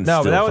that one's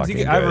I've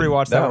already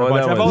watched that one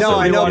a bunch. No,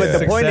 I know, but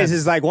the point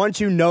is like once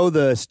you know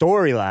the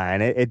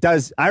storyline, it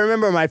does. I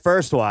remember my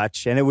first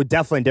watch, and it would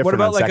definitely different.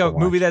 What about like a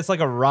movie watch. that's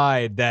like a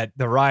ride that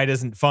the ride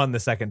isn't fun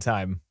the second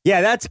time? Yeah,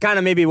 that's kind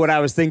of maybe what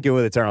I was thinking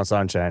with Eternal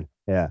Sunshine.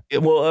 Yeah.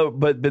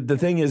 But the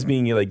thing is,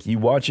 being like you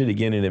watch it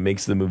again and it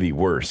makes the movie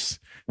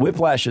worse.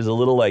 Whiplash is a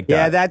little like that.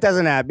 Yeah, that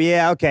doesn't happen.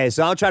 Yeah, okay.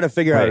 So I'll try to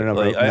figure out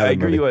another. I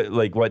agree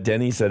with what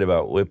Denny said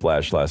about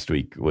Whiplash last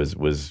week was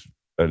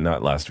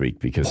not last week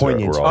because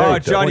Poignant. we're all. Oh,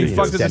 John, you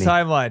fucked with with the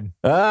timeline.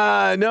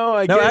 No,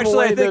 I No, gave actually,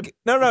 away I think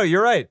no,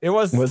 you're right. It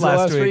was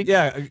last week.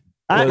 Yeah.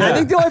 I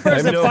think the only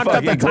person that fucked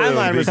up the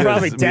timeline was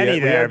probably Denny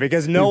there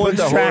because no one's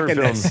tracking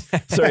this.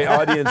 Sorry,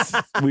 audience.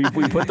 We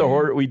put the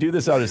horror. We do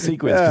this out of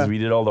sequence because we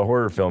did all the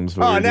horror films.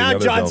 Oh, now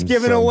John's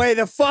giving away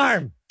the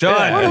farm.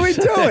 John, what are we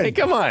doing? Hey,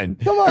 come on.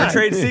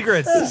 Trade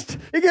secrets.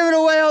 You're giving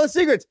away all the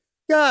secrets.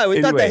 God,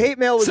 we thought the hate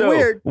mail was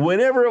weird.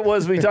 Whenever it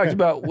was, we talked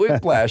about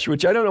Whiplash,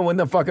 which I don't know when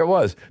the fuck it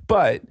was,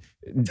 but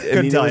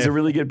it was a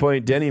really good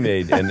point Denny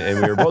made, and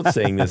we were both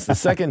saying this. The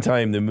second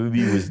time, the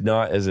movie was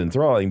not as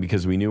enthralling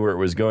because we knew where it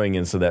was going,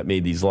 and so that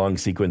made these long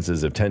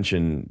sequences of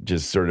tension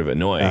just sort of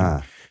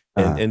annoying.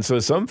 And so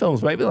some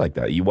films might be like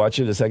that. You watch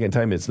it a second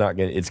time, it's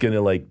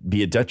gonna like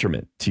be a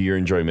detriment to your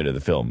enjoyment of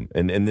the film,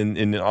 and then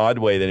in an odd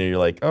way, then you're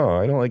like, oh,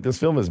 I don't like this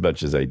film as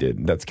much as I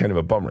did. That's kind of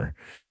a bummer.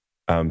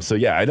 So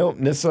yeah, I don't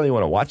necessarily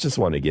want to watch this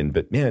one again,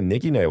 but man,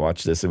 Nikki and I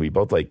watched this and we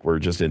both were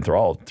just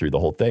enthralled through the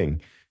whole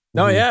thing.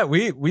 No, yeah,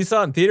 we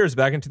saw it in theaters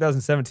back in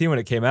 2017 when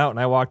it came out, and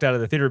I walked out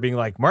of the theater being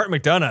like, Martin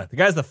McDonagh, the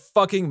guy's the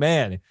fucking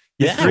man.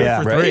 He's 3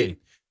 for 3. Right?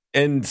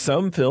 And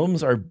some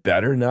films are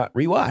better not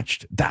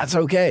rewatched. That's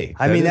okay.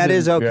 I mean, that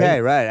is okay,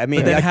 right? I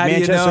mean, like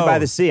Manchester by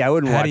the Sea, I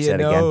wouldn't watch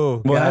that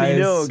again. Well, how do you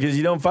know? Because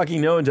you don't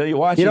fucking know until you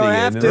watch it again. You don't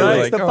have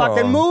to. It's the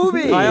fucking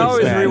movie. I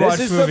always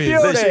rewatch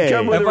movies. They should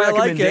come with a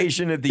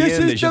recommendation at the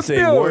end. They should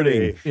say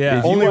warning.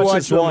 Yeah. If you watch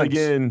this film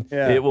again,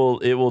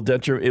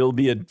 it'll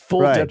be a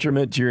full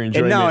detriment to your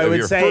enjoyment of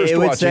your first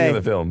watching of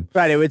the film.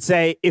 Right. It would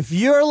say, if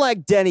you're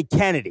like Denny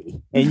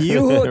Kennedy and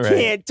you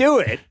can't do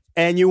it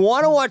and you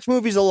want to watch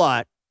movies a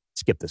lot,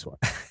 skip this one.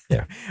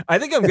 Yeah. I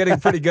think I'm getting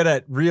pretty good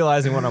at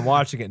realizing when I'm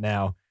watching it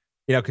now,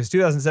 because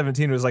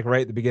 2017 was like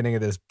right at the beginning of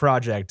this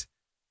project,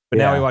 but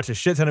now we watch a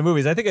shit ton of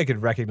movies. I think I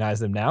could recognize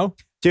them now.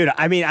 Dude,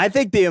 I mean, I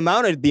think the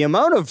amount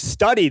of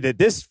study that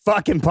this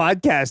fucking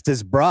podcast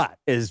has brought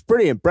is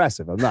pretty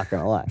impressive. I'm not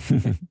going to lie.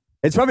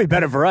 It's probably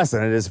better for us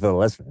than it is for the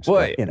listeners.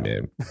 Boy,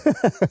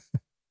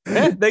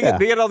 They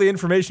get all the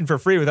information for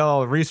free without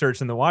all the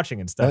research and the watching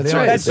and stuff.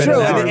 That's true.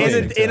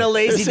 In a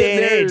lazy day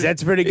and age,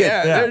 that's pretty good.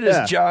 Yeah, they're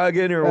just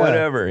jogging or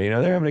whatever.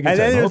 They're having a good time.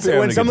 And then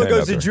when someone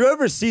goes, "Did you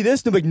ever see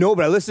this?" They're like, "No,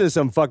 but I listened to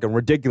some fucking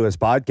ridiculous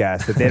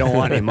podcast that they don't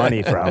want any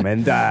money from."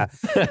 And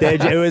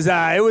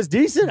it was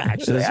decent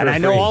actually, and I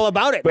know all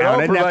about it. But now. I'll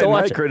I didn't have to provide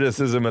watch my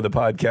criticism of the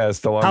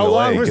podcast along How the way.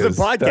 long was the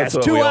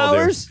podcast? 2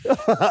 hours.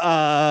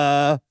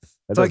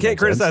 So I can't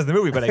criticize the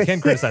movie, but I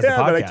can criticize the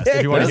podcast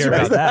if you want to hear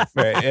about that.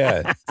 Right,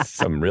 yeah,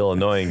 some real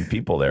annoying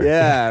people there.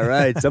 Yeah,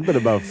 right. Something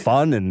about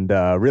fun and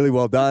really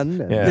well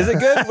done. Yeah. Is it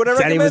good? Would I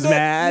Danny recommend was it?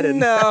 mad. And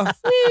No.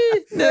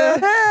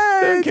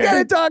 It's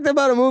kind of talked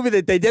about a movie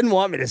that they didn't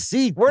want me to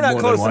see. We're not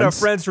more close than enough once.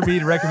 friends for me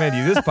to recommend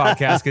you this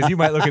podcast because you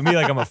might look at me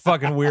like I'm a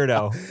fucking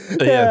weirdo.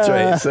 Yeah, that's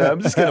right. So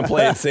I'm just going to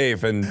play it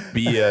safe and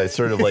be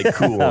sort of like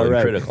cool and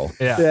critical.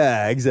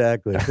 Yeah,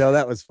 exactly. So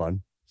that was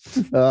fun.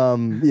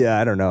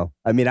 I don't know.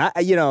 I mean, now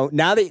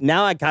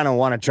I kind of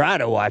want to try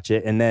to watch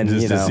it and then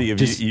just to see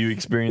if you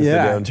experience the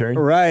downturn,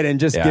 right? And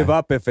just give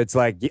up if it's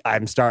like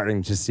I'm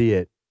starting to see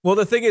it. Well,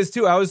 the thing is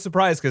too, I was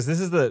surprised because this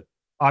is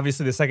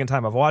obviously the second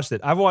time I've watched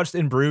it. I've watched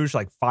In Bruges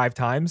like 5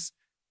 times,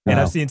 and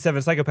I've seen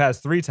 7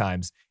 Psychopaths 3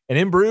 times. And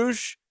In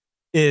Bruges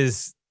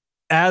is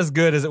as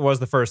good as it was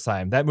the first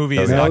time. That movie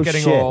is not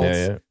getting old.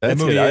 Yeah. That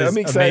movie I'm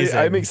excited.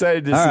 I'm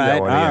excited to see that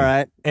one. All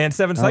right. And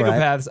 7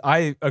 Psychopaths,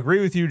 I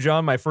agree with you,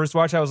 John. My first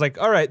watch, I was like,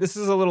 all right, this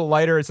is a little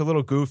lighter. It's a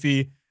little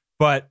goofy.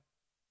 But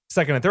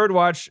second and third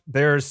watch,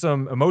 there's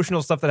some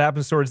emotional stuff that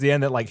happens towards the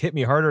end that like hit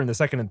me harder in the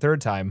second and third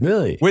time.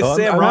 Really? With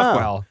Sam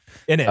Rockwell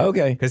in it.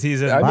 Okay. Because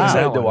he's in I'm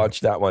excited to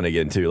watch that one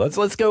again too.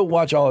 Let's go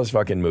watch all his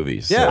fucking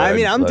movies. Yeah, I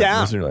mean, I'm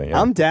down.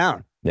 I'm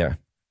down. Yeah.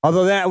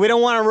 Although we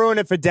don't want to ruin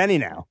it for Denny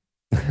now.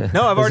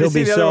 No, I've already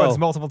seen the other ones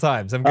multiple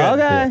times. I'm good.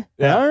 Okay.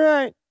 Yeah.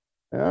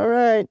 All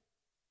right.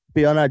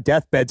 Be on our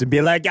deathbeds and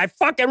be like, I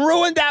fucking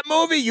ruined that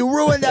movie. You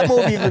ruined that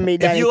movie for me,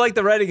 Denny. If you like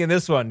the writing in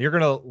this one, you're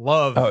going to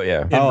love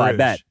I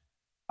bet.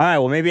 All right,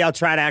 well, maybe I'll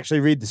try to actually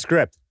read the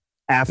script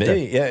after.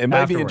 Maybe, it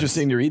might be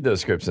interesting to read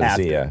those scripts and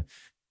see. Yeah.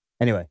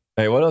 Anyway.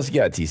 All right, what else you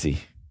got, TC?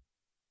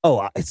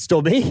 Oh, it's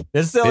still me?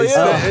 It's still you.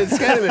 It's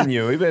kind of been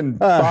you. We've been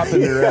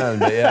popping it around,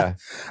 but yeah.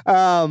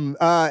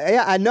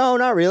 No,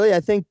 not really. I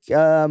think,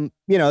 I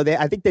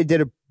think they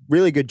did a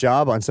really good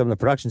job on some of the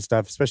production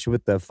stuff, especially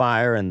with the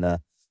fire and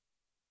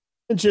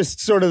just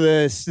sort of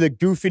the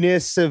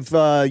goofiness of,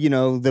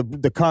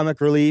 the comic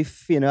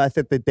relief. I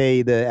think that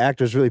the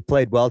actors really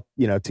played well,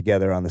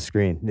 together on the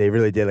screen. They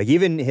really did. Like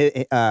even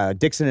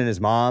Dixon and his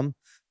mom,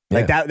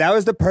 like that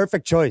was the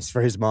perfect choice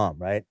for his mom,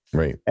 right?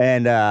 Right.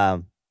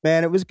 And,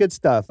 man, it was good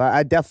stuff.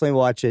 I definitely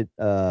watch it.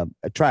 I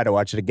try to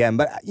watch it again,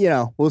 but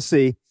we'll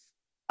see.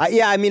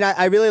 I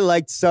really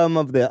liked some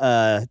of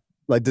the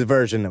the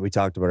version that we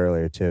talked about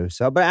earlier too.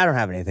 So, but I don't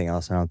have anything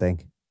else. I don't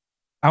think.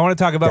 I want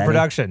to talk about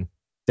production.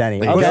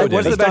 Denny, okay,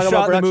 what's the best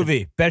shot in the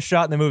movie? Best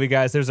shot in the movie,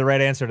 guys. There's a right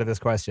answer to this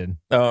question.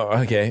 Oh,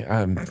 okay.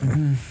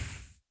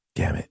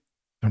 Damn it!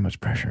 So much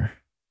pressure.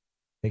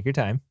 Take your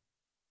time.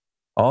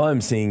 All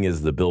I'm seeing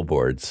is the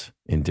billboards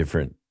in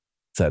different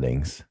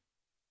settings.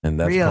 And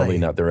that's probably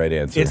not the right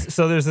answer.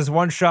 So there's this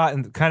one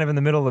shot kind of in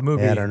the middle of the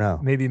movie. Yeah, I don't know.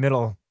 Maybe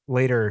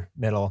later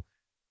middle,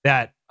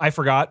 that I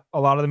forgot a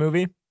lot of the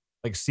movie,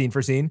 like scene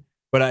for scene.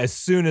 But as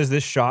soon as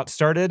this shot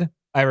started,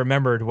 I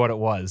remembered what it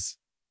was.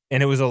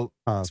 And it was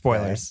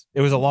spoilers.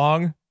 It was a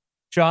long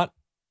shot.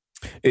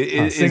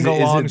 Is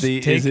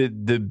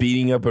it the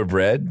beating up of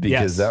Red?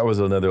 Because that was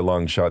another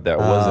long shot that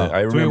wasn't.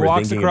 I remember he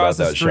walks thinking across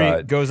about the that street,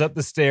 shot. goes up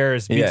the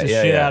stairs, beats the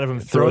shit out of him,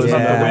 throws him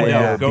out the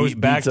window, goes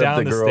back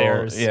down the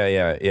stairs.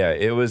 Yeah.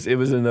 It was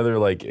another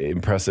like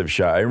impressive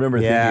shot. I remember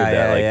thinking of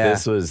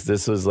that.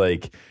 This was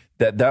like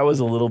that was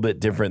a little bit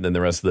different than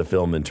the rest of the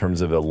film in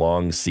terms of a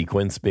long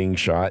sequence being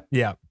shot.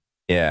 Yeah.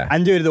 Yeah.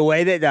 And dude, the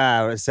way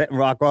that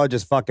Rockwell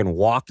just fucking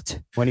walked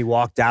when he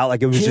walked out,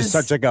 like it was just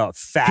such like a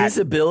fat, his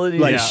ability,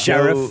 like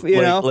sheriff, you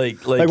know,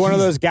 like one of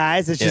those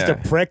guys that's just a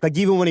prick. Like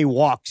even when he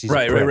walks, he's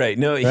right.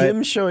 No,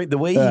 him showing the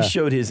way he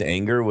showed his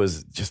anger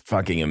was just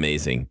fucking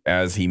amazing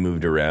as he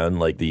moved around.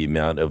 Like the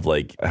amount of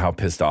like how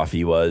pissed off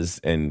he was,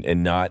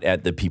 and not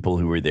at the people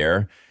who were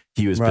there.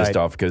 He was pissed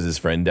off because his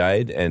friend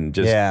died, and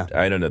just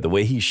I don't know, the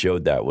way he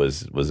showed that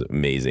was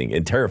amazing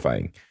and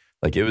terrifying.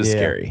 Like it was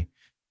scary.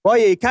 Well,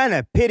 you kind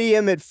of pity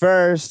him at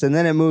first, and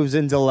then it moves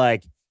into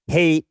like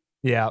hate.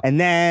 Yeah. And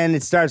then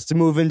it starts to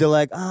move into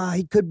like,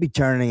 he could be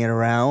turning it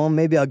around. Well,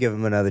 maybe I'll give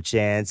him another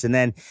chance. And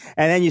then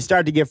you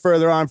start to get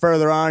further on.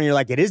 And you're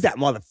like, it is that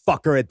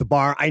motherfucker at the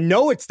bar. I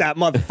know it's that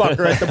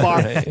motherfucker at the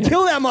bar.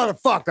 Kill that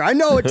motherfucker. I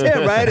know it's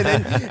him, right?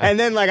 And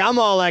then like, I'm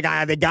all like,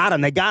 they got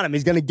him.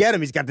 He's going to get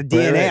him. He's got the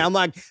DNA. Right. I'm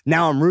like,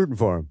 now I'm rooting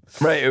for him.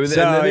 Right.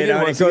 So, and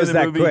then it goes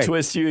that movie quick.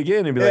 Twists you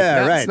again and be like,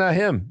 that's not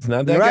him. It's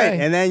not that guy.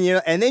 And then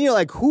you're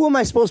like, who am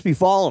I supposed to be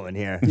following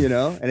here? You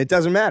know? And it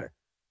doesn't matter.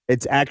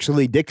 It's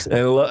actually Dixon.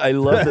 And I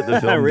love that the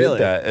film really?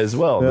 did that as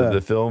well.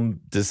 The film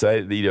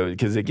decided,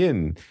 because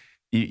again,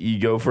 you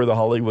go for the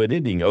Hollywood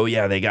ending. Oh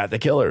yeah, they got the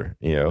killer,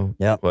 Yeah.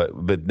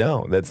 But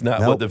no, that's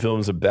not what the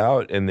film's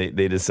about. And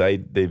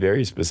they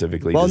very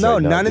specifically. Well, no,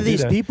 none of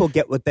these people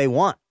get what they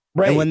want.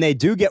 Right. And when they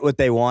do get what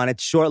they want,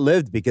 it's short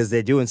lived because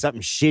they're doing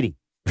something shitty.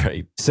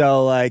 Right.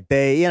 So like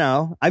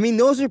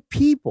those are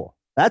people.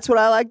 That's what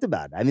I liked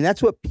about it. I mean,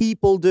 that's what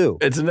people do.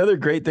 It's another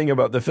great thing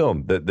about the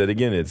film that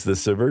again, it's the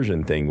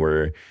subversion thing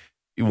where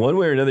one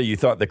way or another you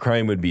thought the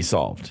crime would be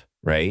solved,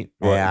 right?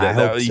 I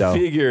hope so.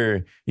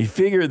 You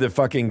figure the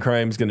fucking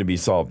crime's going to be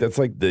solved. That's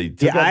like the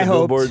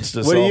billboards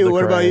to solve the crime.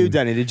 What about you,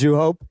 Denny? Did you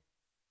hope?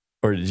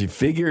 Or did you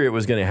figure it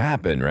was going to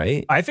happen,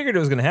 right? I figured it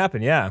was going to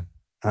happen, yeah.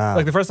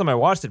 Like the first time I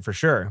watched it, for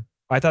sure.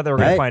 I thought they were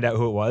going to find out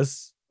who it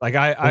was. Like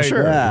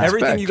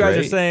everything you guys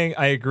are saying,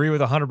 I agree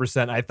with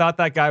 100%. I thought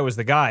that guy was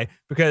the guy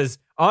because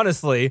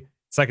honestly,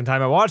 second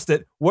time I watched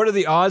it, what are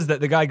the odds that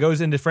the guy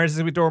goes into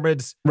Frances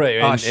McDormand's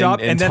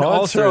shop and then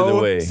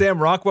also Sam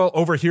Rockwell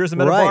overhears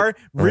him at a bar?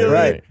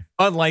 Really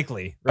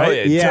unlikely, right? Oh,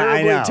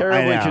 yeah,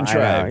 terribly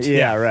contrived.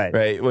 Yeah, right.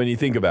 Right, when you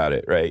think about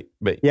it, right?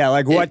 But yeah,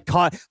 like what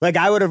caused? Like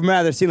I would have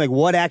rather seen like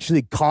what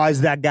actually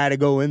caused that guy to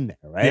go in there,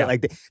 right? Yeah.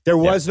 Like there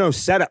was no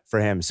setup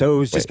for him, so it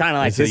was just kind of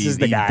like this is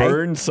the guy.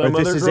 Burned some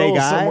other girl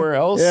somewhere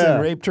else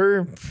and raped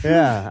her.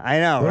 Yeah, I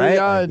know,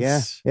 right? Like,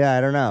 yeah, I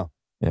don't know.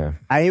 Yeah,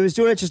 he was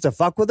doing it just to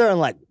fuck with her, and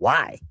like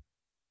why?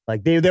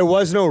 Like there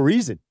was no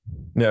reason.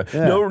 No,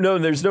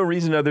 there's no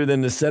reason other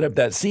than to set up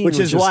that scene, which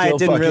is why it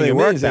didn't really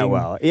work that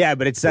well. Yeah,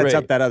 but it sets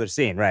up that other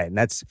scene, right? And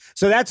that's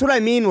what I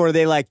mean, where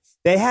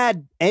they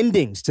had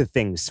endings to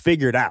things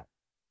figured out,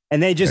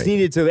 and they just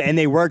needed to, and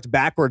they worked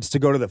backwards to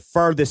go to the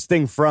furthest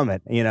thing from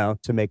it,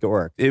 to make it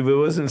work. If it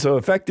wasn't so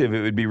effective,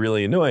 it would be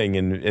really annoying,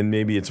 and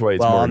maybe it's why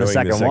it's more annoying the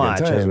second watch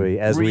time.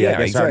 as we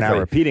I guess are now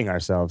repeating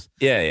ourselves.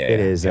 It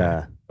is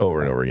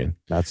over and over again.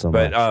 Not so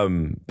much.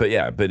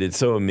 But it's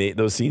so amazing.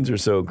 Those scenes are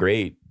so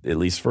great. At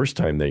least first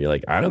time that you're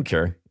like, I don't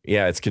care.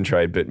 Yeah, it's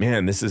contrived, but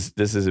man, this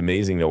is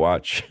amazing to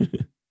watch.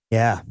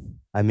 Yeah,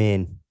 I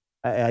mean,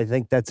 I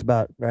think that's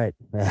about right.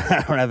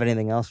 I don't have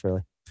anything else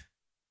really.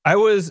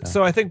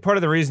 So I think part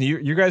of the reason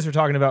you guys are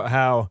talking about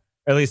how,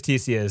 or at least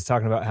TC is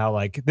talking about how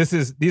like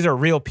these are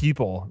real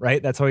people,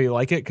 right? That's how you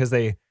like it because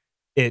it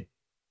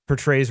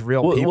portrays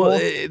real people. Well,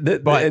 I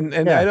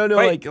don't know,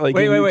 wait.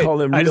 You call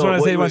them real. I just want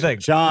to say one thing.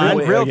 John,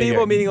 real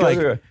people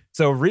meaning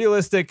so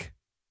realistic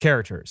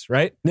characters,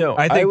 right? No,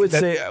 I would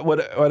say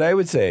what I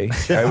would say.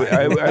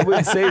 I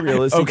would say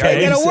realistic. Okay,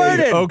 get a word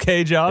in.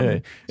 Okay,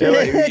 John.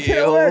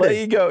 Let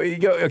you go.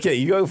 Okay,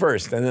 you go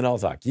first, and then I'll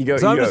talk. You go.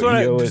 So I just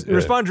want to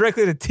respond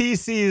directly to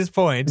TC's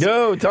point.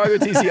 No, talk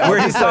with TC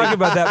where he's talking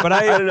about that. But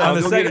I don't know. On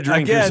the second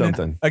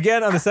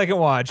again on the second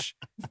watch,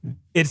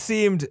 it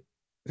seemed.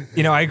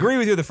 I agree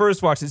with you. The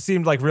first watch, it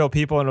seemed like real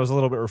people, and it was a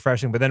little bit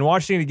refreshing. But then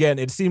watching it again,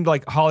 it seemed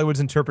like Hollywood's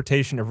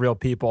interpretation of real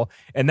people,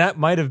 and that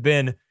might have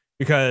been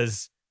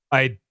because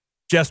I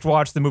just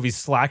watched the movie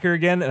Slacker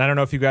again, and I don't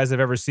know if you guys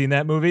have ever seen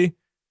that movie.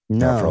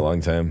 No, not for a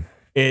long time.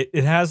 It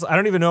has. I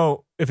don't even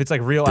know if it's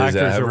like real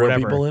actors or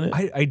whatever. People in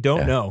it? I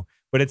don't know,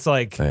 but it's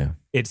like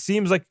it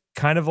seems like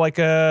kind of like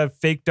a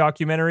fake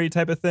documentary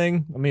type of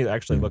thing. Let me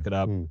actually look it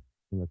up.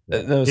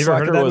 No,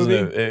 Slacker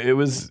wasn't. It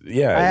was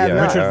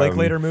Richard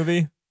Linklater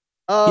movie.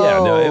 Oh,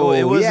 yeah, no,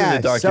 it wasn't yes,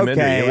 a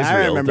documentary. Okay. It was I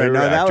real. remember. There were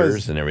No, that actors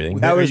was and everything.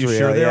 That was Are you real.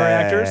 sure they were yeah,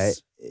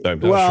 actors? I'm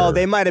not Well, sure.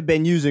 they might have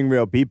been using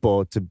real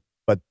people to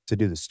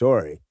do the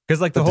story.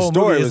 Because like the But the whole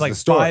story movie is was like the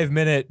story.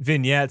 5-minute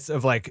vignettes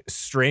of like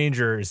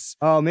strangers.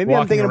 Oh, maybe I'm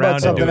walking thinking around about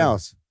and something doing-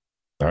 else.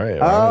 All right.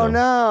 Oh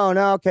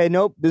no, okay,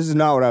 nope. This is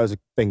not what I was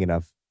thinking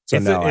of. So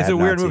It's no, a, it's a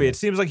weird movie. It It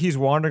seems like he's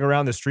wandering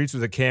around the streets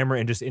with a camera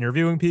and just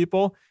interviewing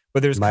people.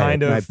 But there's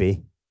kind of might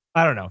be.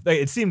 I don't know.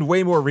 It seemed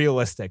way more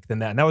realistic than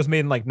that. And that was made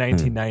in like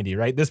 1990,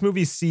 right? This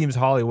movie seems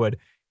Hollywood.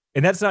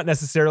 And that's not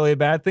necessarily a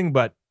bad thing,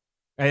 but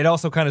it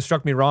also kind of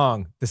struck me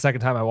wrong the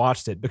second time I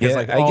watched it. Because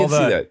like I can see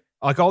that.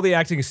 Like all the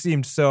acting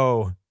seemed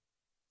so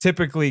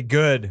typically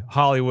good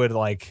Hollywood,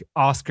 like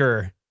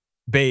Oscar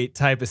bait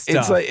type of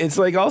stuff. It's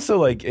like also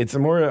like it's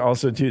more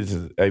also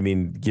too. I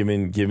mean,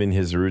 given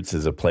his roots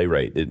as a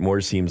playwright, it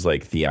more seems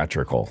like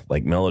theatrical,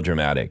 like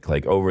melodramatic,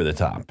 like over the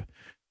top.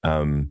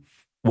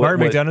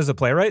 Martin McDonagh is a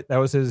playwright. That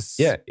was his.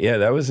 Yeah,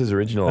 that was his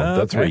original.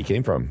 That's where okay. he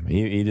came from.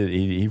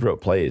 He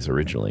wrote plays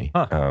originally,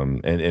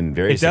 and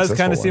very. It does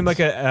kind of seem ones.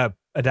 like a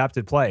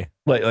adapted play.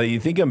 Like you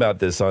think about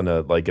this on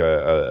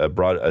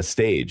a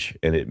stage,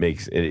 and it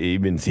makes it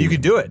even seems You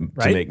could do it,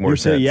 right? to make more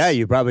sense. Yeah,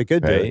 you probably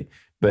could do right? it.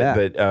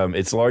 But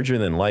it's larger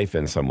than life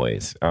in some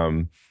ways.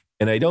 And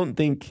I don't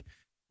think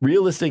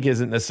realistic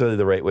isn't necessarily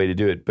the right way to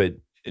do it, but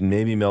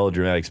maybe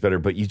melodramatic's better.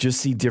 But you just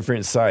see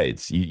different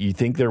sides. You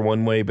think they're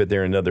one way, but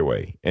they're another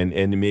way. And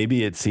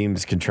maybe it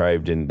seems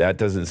contrived and that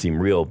doesn't seem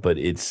real, but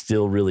it's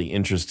still really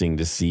interesting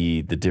to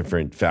see the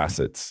different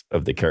facets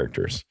of the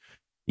characters.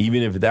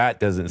 Even if that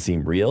doesn't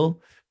seem real,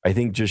 I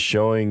think just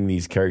showing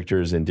these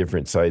characters in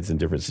different sides and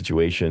different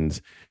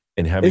situations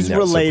and having It's that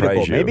surprise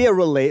relatable. you. Maybe a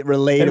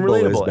relatable, And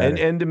relatable, is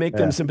better. and to make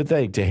them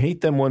sympathetic, to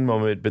hate them one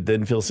moment, but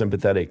then feel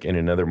sympathetic in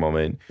another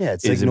moment. Yeah,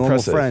 it's is like normal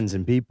impressive. friends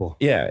and people.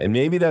 Yeah, and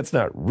maybe that's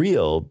not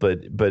real, but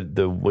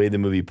the way the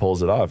movie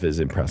pulls it off is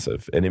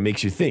impressive, and it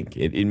makes you think.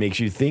 It makes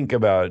you think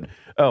about,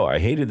 oh, I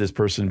hated this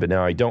person, but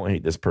now I don't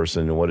hate this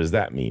person, and what does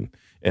that mean?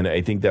 And I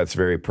think that's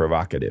very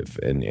provocative,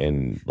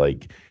 and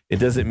like it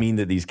doesn't mean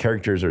that these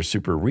characters are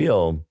super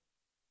real.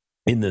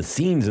 In the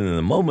scenes and in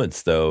the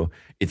moments, though,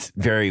 it's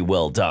very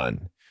well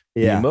done.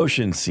 The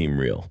emotions seem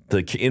real. The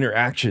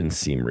interactions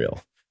seem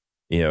real,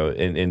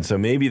 and so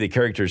maybe the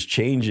characters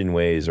change in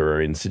ways or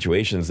in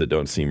situations that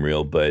don't seem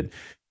real, but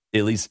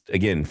at least,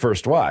 again,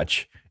 first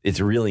watch, it's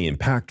really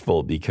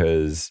impactful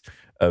because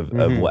of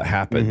what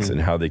happens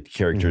and how the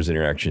characters'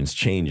 interactions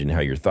change and how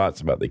your thoughts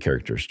about the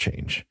characters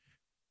change.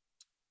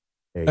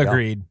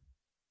 Agreed.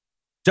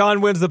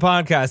 John wins the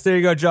podcast. There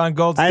you go, John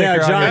Gold. I know,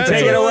 John,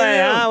 take it away.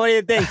 Yeah. Huh? What do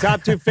you think?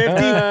 Top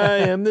 250? I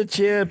am the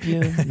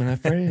champion, my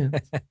friend.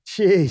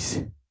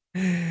 Jeez.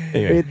 Anyway.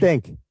 What do you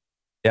think?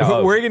 Yeah,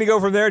 Where are you going to go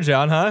from there,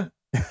 John, huh?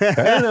 I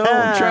don't know.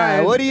 I'm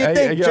trying. What do you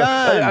think,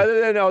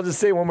 John? I'll just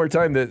say one more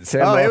time that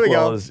Sam here we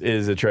Rockwell go.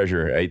 is a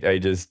treasure. I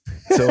just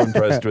so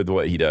impressed with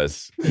what he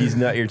does. He's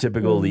not your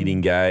typical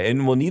leading guy,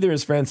 and neither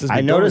is Frances McDormand.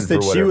 I noticed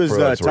that she was for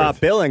what it's top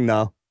worth. billing,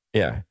 though.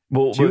 Yeah,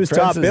 well, She was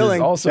Frances top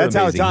billing. is also That's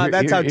how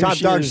amazing. top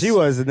she dog is. she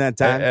was in that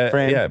time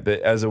frame. Yeah,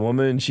 but as a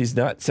woman, she's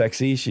not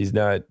sexy. She's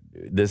not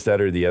this, that,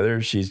 or the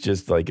other. She's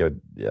just like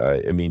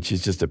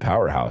she's just a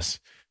powerhouse.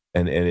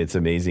 And it's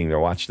amazing to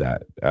watch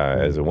that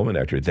as a woman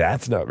actor.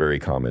 That's not very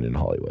common in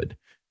Hollywood.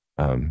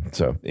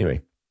 So anyway,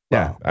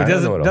 yeah, It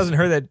doesn't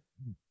hurt that.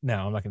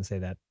 No, I'm not going to say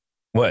that.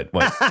 What?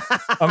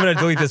 I'm going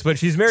to delete this. But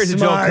she's married to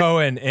Joel Smart.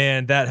 Cohen,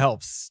 and that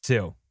helps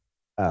too.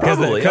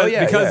 Probably.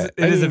 Because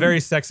it is a very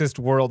sexist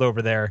world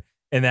over there,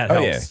 and that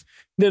helps.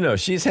 Yeah. No.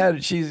 She's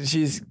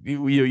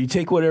you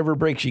take whatever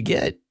breaks you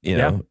get. You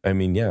know. I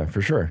mean, yeah,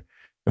 for sure.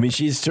 I mean,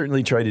 she's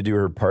certainly tried to do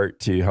her part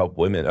to help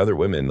other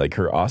women. Like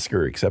her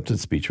Oscar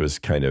acceptance speech was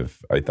kind of,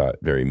 I thought,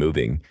 very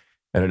moving.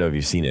 I don't know if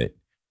you've seen it.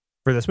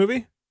 For this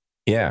movie?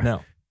 Yeah.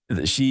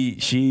 No.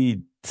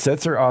 She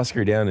sets her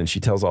Oscar down and she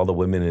tells all the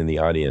women in the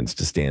audience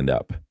to stand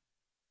up.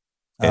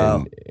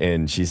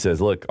 And she says,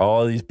 look,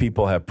 all these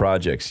people have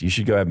projects. You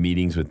should go have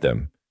meetings with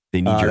them.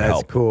 They need your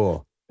help. That's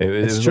cool. It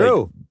was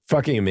true. Like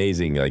fucking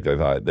amazing. Like I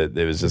thought that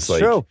it was just It's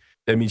like, true.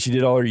 I mean, she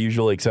did all her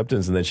usual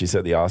acceptance and then she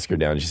set the Oscar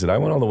down. She said, I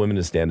want all the women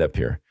to stand up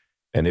here.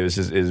 And it was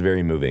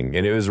very moving.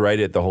 And it was right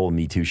at the whole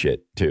Me Too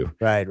shit too.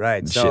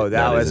 Right. So Shit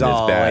that was isn't as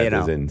all, bad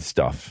as in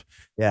stuff.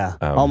 Yeah.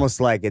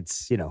 Almost like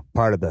it's,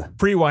 part of the.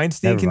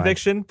 Pre-Weinstein Never mind.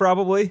 conviction,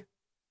 probably.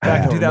 I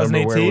Back in don't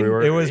remember 2018. where we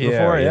were. It was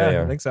before,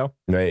 Yeah. I think so.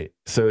 Right.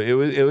 So it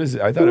was,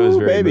 I thought it was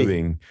very baby.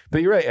 moving.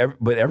 But you're right.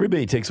 But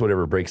everybody takes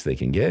whatever breaks they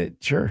can get.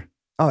 Sure.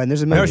 Oh, and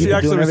there's a No, million she people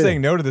actually doing was everything.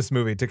 saying no to this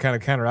movie to kind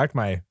of counteract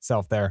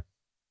myself there.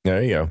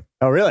 There you go.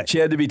 Oh, really? She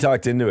had to be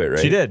talked into it, right?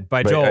 She did,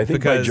 by But Joel. I think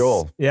because, by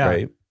Joel. Yeah.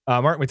 Right.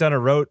 Martin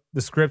McDonagh wrote the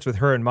script with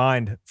her in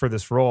mind for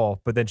this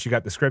role, but then she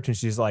got the script and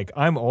she's like,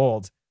 I'm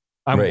old.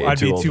 I'd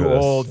be too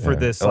old for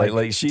this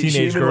she teenage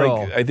even,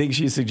 girl. I think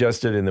she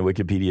suggested in the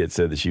Wikipedia, it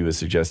said that she was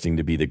suggesting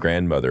to be the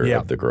grandmother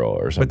of the girl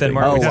or something. But then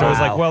Martin McDonagh was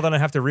wow. like, well, then I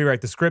have to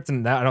rewrite the script,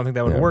 and I don't think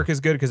that would work as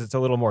good because it's a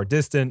little more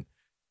distant.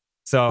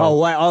 So, Oh,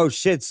 wow. Oh,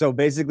 shit. So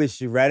basically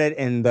she read it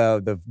and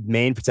the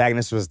main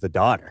protagonist was the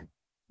daughter.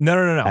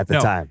 No. At the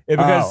time.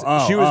 Because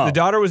the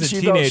daughter was a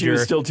she teenager. Thought she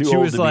was still too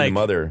old to be the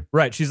mother.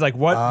 Right. She's like,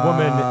 what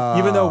woman,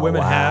 even though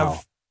women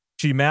have,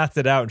 she mathed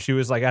it out and she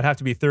was like, I'd have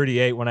to be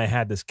 38 when I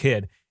had this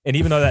kid. And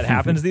even though that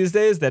happens these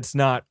days, that's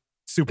not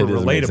super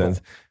relatable.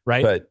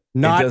 Right. But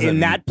not in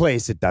that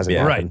place, it doesn't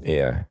happen.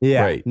 Right.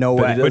 Yeah. Right. No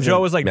way. But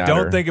Joe was like,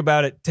 don't think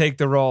about it. Take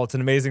the role. It's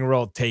an amazing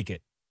role. Take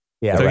it.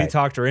 Yeah. So he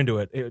talked her into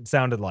it. It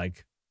sounded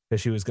like that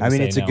she was going to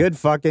say it's a good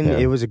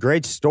it was a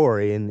great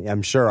story, and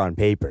I'm sure on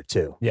paper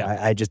too.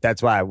 Yeah.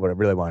 That's why I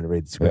really wanted to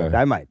read the script.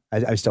 I might.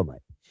 I still might.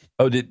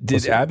 Oh,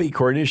 did Abby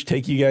Cornish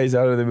take you guys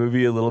out of the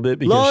movie a little bit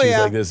because she's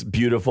like this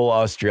beautiful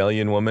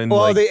Australian woman?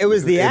 Well, it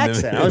was the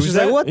accent. I was just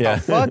like, what the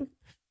fuck?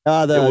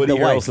 Woody the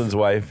Harrelson's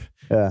wife.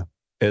 Yeah.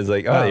 It was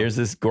like, here's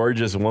this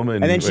gorgeous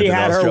woman. And then she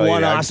had her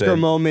one Oscar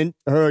moment,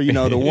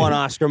 the one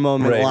Oscar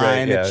moment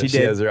line that she did.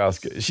 She has her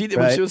Oscar. She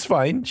was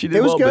fine. She did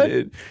it was well,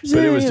 good.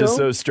 but it was just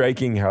so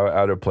striking how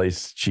out of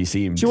place she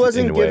seemed. She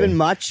wasn't given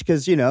much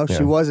because, she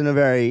wasn't a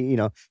very,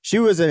 she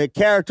was a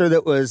character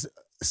that was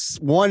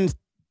one,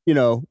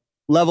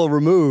 level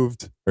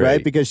removed,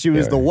 right? Because she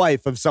was the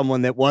wife of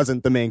someone that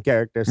wasn't the main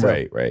character.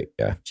 So right,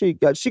 yeah. She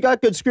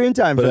got good screen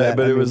time for that.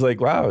 But it was like,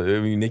 wow.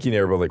 I mean, Nikki and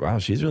I were both like, wow,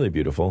 she's really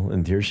beautiful,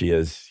 and here she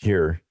is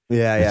here.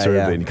 Sort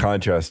of in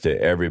contrast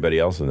to everybody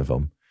else in the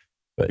film.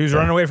 But, she was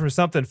running away from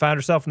something, found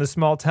herself in this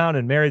small town,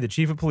 and married the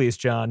chief of police,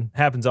 John.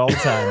 Happens all the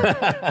time.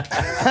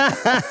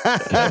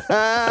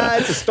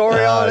 It's a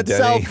story all in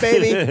itself,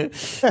 baby.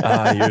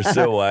 You're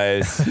so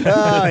wise.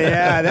 Oh,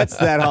 yeah. That's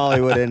that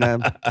Hollywood in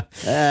them.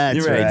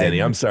 You're right, Denny.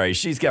 I'm sorry.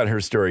 She's got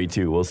her story,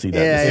 too. We'll see that.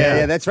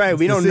 Yeah. That's right.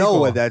 We don't know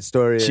what that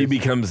story is. She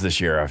becomes the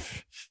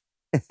sheriff.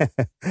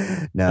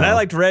 No. And I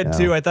liked Red,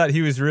 too. I thought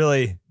he was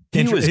really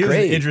he was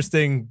great. He was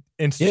an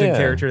interesting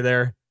character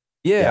there.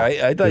 Yeah,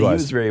 I thought he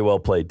was very well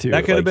played too.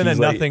 That could have been a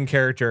nothing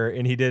character,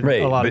 and he did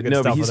a lot of good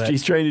stuff with it.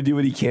 He's trying to do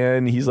what he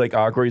can. He's like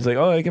awkward. He's like,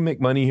 oh, I can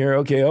make money here.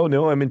 Okay. Oh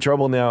no, I'm in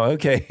trouble now.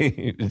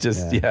 Okay.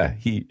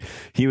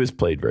 He was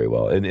played very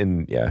well,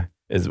 and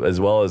as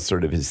well as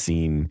sort of his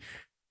scene.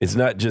 It's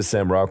not just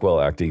Sam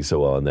Rockwell acting so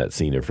well in that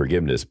scene of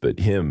forgiveness, but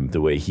him, the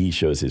way he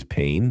shows his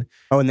pain.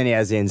 Oh, and then he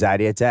has the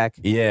anxiety attack.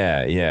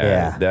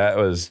 Yeah. That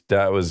was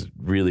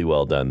really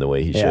well done. The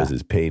way he shows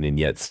his pain and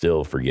yet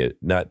still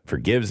not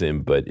forgives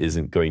him, but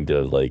isn't going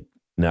to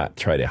not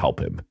try to help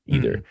him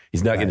either. Mm-hmm.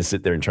 He's not going to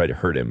sit there and try to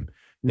hurt him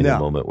in a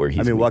moment where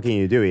he's. What can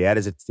you do? He had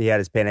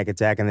his panic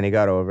attack and then he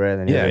got over it.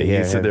 And then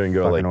he sit there and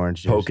go poke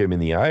juice. him in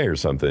the eye or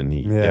something.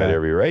 He had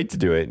every right to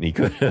do it, and he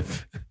could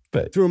have.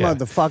 But threw him out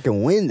the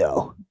fucking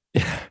window.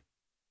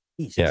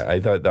 Yeah, I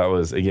thought that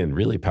was, again,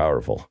 really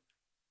powerful.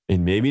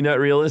 And maybe not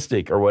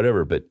realistic or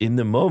whatever, but in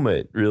the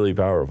moment, really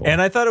powerful.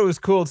 And I thought it was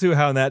cool, too,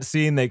 how in that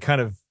scene they kind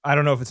of, I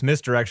don't know if it's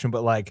misdirection,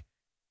 but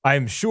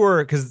I'm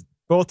sure, because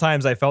both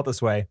times I felt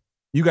this way,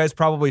 you guys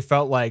probably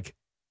felt like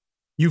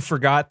you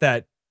forgot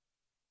that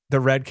the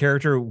Red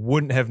character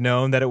wouldn't have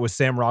known that it was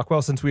Sam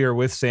Rockwell since we were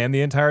with Sam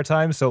the entire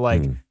time. So,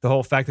 the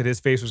whole fact that his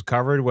face was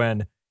covered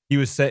when he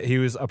was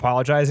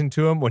apologizing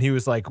to him, when he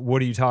was like, what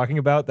are you talking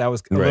about? That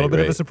was a little bit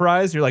of a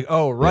surprise. You're like,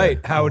 oh, right.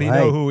 Yeah. How would he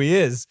know who he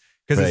is?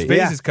 Because his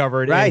face is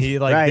covered and he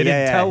they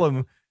didn't tell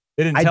him.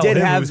 They didn't tell him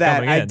who was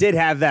coming in. I did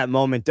have that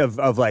moment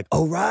of like,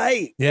 oh,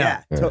 right.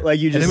 Yeah. So, like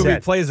you just said. And the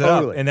movie plays it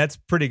totally. up, and that's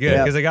pretty good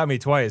because it got me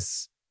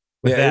twice.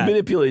 It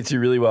manipulates you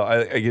really well.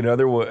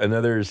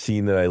 Another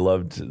scene that I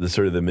loved,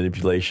 the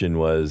manipulation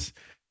was,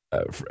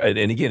 and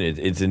again,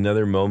 it's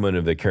another moment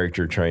of the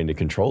character trying to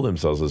control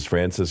themselves. As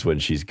Frances, when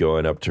she's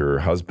going up to her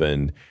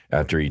husband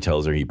after he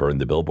tells her he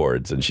burned the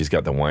billboards, and she's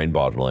got the wine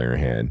bottle in her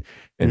hand,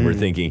 and we're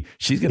thinking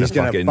she's gonna just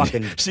beat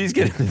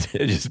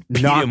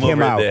him over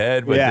the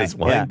head with this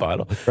wine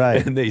bottle.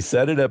 Right. And they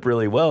set it up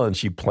really well, and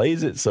she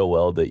plays it so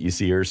well that you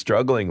see her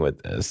struggling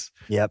with this.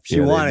 Yep,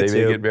 she wanted to.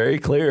 They make it very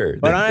clear.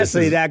 But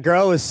honestly, that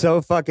girl was so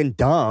fucking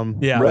dumm.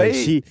 Yeah,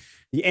 right.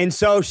 And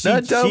so she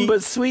not dumb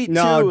but sweet too.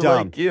 No,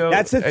 dumb.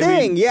 That's the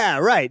thing. Yeah,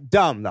 right.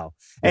 Dumb though.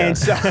 Yeah. And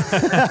so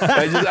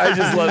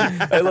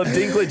I love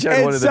Dinklage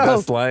had one of the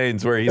best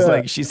lines where he's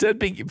like,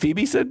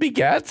 Phoebe said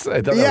begats.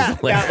 I thought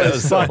that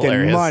was fucking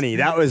hilarious. Money.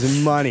 That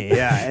was money.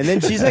 Yeah. And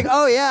then she's like,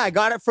 oh yeah, I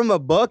got it from a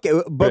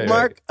bookmark.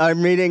 Right.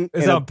 I'm reading.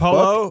 Is it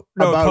Polo?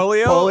 No,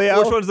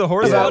 Polio. Which one's the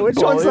horse? Which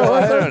one's the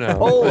horse? I don't know.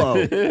 Polo.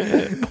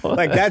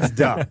 Like that's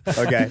dumb.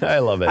 Okay. I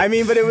love it. I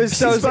mean, but it was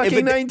She's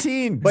fucking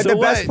 19. But the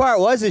best part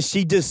was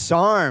she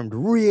disarmed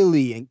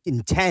really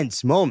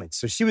intense moments.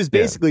 So she was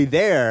basically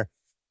there.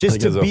 Just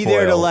to be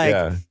there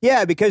to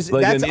because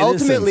that's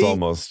ultimately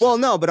almost. Well,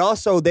 no, but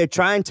also they're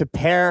trying to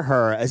pair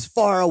her as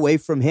far away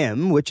from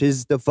him, which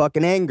is the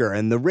fucking anger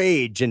and the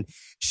rage. And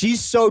she's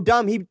so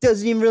dumb. He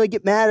doesn't even really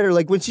get mad at her.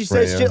 Like when she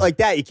says shit like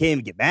that, you can't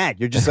even get mad.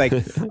 You're just like,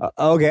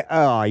 okay,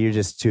 you're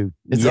just too.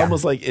 It's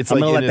almost like I'm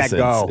gonna let that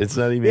go. It's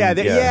not even.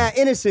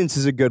 Innocence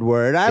is a good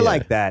word. I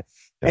like that.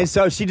 Yeah. And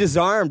so she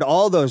disarmed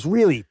all those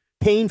really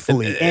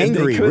painfully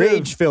angry,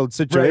 rage-filled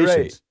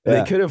situations. Right.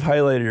 They could have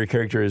highlighted her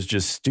character as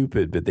just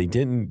stupid, but they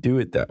didn't do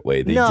it that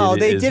way. They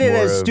did it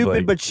as stupid,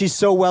 like, but she's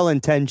so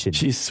well-intentioned.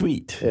 She's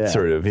sweet,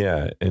 sort of,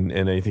 yeah.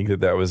 And I think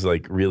that was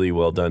like really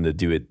well done to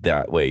do it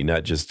that way,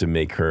 not just to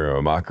make her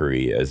a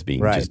mockery as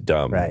being just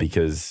dumb.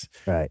 Because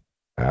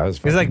I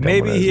was like,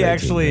 maybe he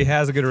actually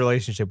has a good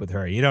relationship with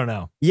her. You don't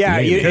know. Yeah,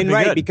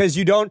 because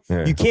you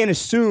can't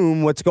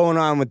assume what's going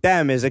on with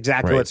them is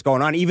exactly what's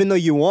going on, even though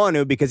you want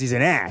to, because he's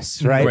an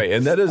ass, right? Right,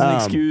 and that doesn't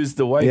excuse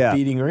the wife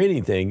beating or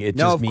anything. It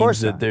just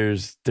means that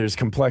there's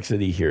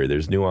complexity here.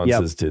 There's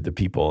nuances to the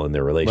people and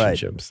their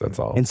relationships. That's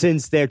all. And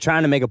since they're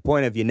trying to make a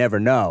point of you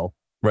never know,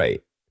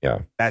 right?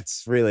 Yeah,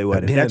 that's really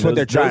what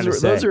they're trying to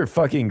say. Those are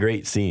fucking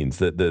great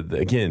scenes.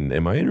 Again,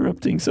 am I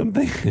interrupting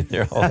something?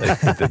 They're all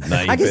like with the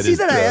knife. I can see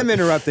that I am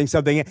interrupting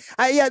something.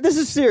 This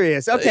is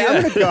serious. Okay,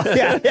 I'm gonna go.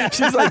 Yeah.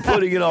 She's like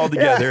putting it all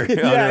together.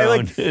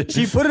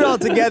 She put it all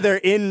together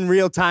in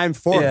real time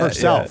for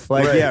herself.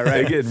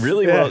 Again,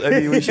 really well.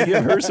 I mean, we should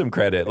give her some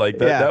credit. Like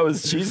that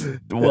was she's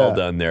well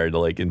done there.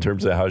 Like in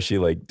terms of how she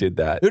like did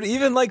that. Dude,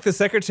 even like the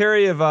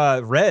secretary of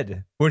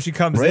Red when she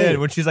comes in,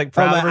 when she's like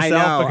proud of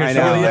herself because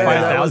she only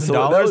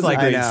 $5,000.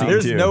 Like,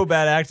 there's no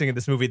bad acting in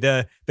this movie.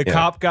 The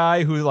cop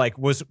guy who like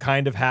was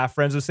kind of half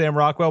friends with Sam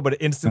Rockwell, but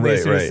instantly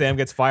as soon as Sam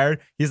gets fired,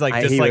 he's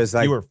like,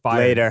 you were fired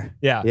later.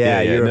 You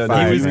were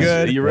fired. He was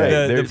good. You're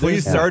right. The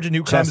police sergeant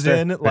who comes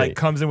in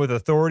comes in with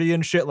authority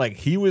and shit. Like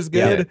he was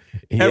good.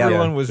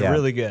 Everyone was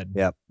really good.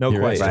 Yep. No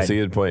question. Right.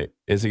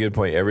 It's a good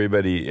point.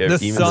 Everybody, the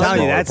son,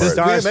 that's a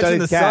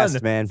star-studded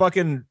cast, man.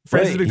 Fucking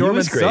Francis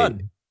McDormand's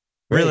son.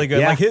 Really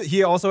good. Like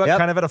he also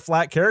kind of had a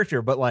flat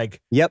character, but like,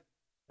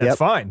 that's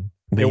fine.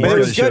 But it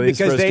was good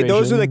because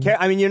those are the.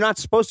 I mean, you're not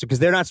supposed to because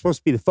they're not supposed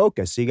to be the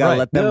focus. So you got to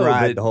let them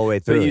ride the whole way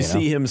through. But you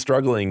see him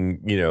struggling,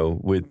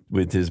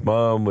 with his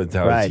mom, with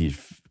how he.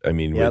 I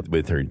mean,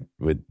 with her.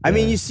 I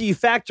mean, you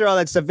factor all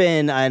that stuff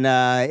in, and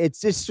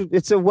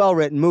it's a well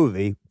written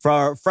movie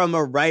from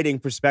a writing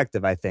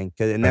perspective, I think,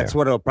 and that's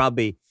what it'll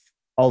probably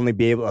only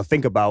be able to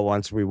think about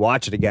once we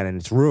watch it again,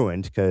 and it's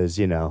ruined because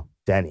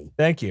Denny.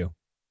 Thank you.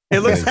 It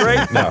looks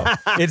great. No,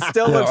 it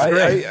still looks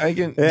great. I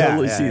can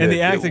totally see that. And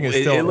the acting is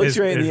still. It looks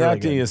great. And the really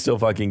acting is still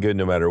fucking good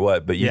no matter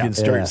what. But you can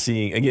start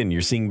seeing again.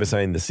 You're seeing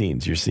behind the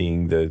scenes. You're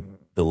seeing the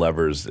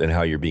levers and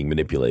how you're being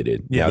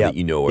manipulated. Now that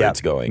you know where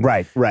it's going.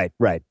 Right.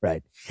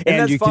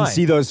 And you can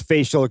see those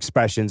facial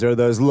expressions or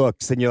those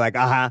looks, and you're like,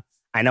 I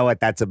know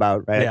what that's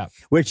about, right? Yeah.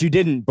 Which you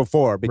didn't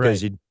before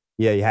because you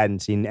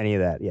hadn't seen any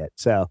of that yet.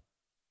 So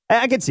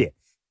I could see it.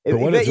 But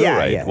what is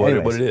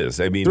what it is.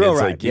 I mean, it's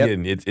like,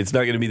 again, it's not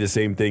going to be the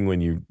same thing when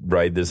you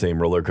ride the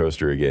same roller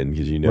coaster again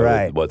because you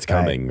know what's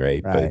coming,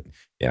 right? But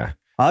yeah.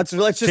 Let's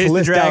just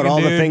list out all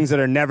the things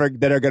that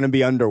are going to be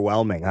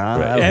underwhelming,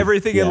 huh? Right.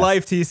 Everything in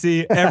life,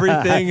 TC.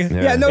 Everything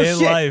in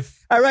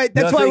life. All right,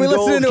 that's why we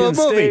listen to a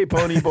movie. Stay,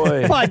 Pony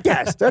Boy.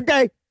 Podcast,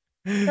 okay.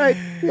 Right,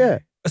 yeah.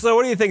 So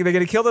what do you think? Are they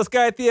going to kill this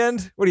guy at the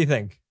end? What do you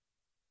think?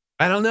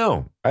 I don't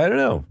know. I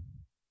don't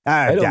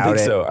think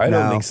so. I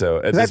don't think so.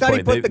 At this I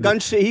thought point,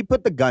 he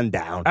put the gun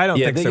down. I don't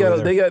think so.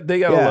 They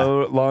got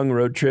a long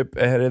road trip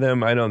ahead of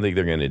them. I don't think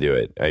they're going to do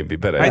it. I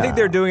think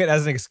they're doing it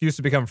as an excuse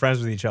to become friends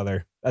with each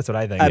other. That's what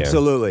I think.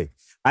 Absolutely.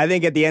 I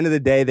think at the end of the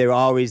day, they were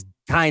always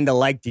kind of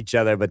liked each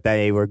other, but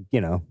they were,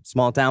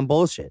 small town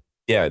bullshit.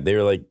 Yeah, they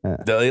were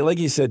like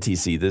you said,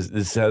 TC.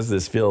 This has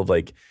this feel of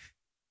like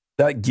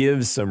that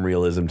gives some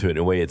realism to it in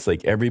a way. It's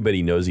like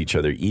everybody knows each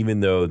other,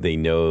 even though they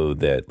know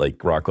that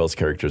like Rockwell's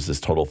character is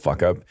this total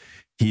fuck up.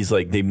 He's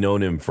like, they've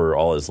known him for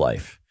all his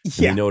life.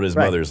 Yeah, they know what his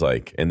mother's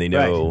like, and they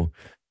know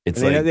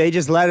it's like they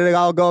just let it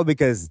all go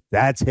because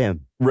that's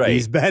him. Right.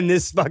 He's been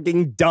this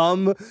fucking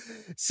dumb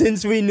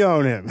since we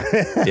known him.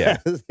 Yeah.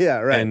 Yeah,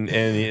 right. And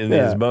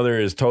his mother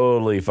is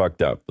totally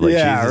fucked up. Like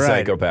she's a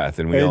psychopath,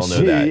 and we all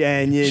know that.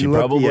 And she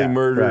probably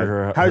murdered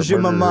her. How's your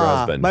mama?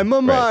 Husband. My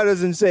mama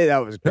doesn't say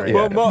that was great.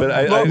 Yeah, but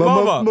I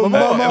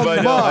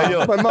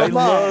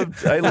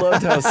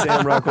loved how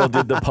Sam Rockwell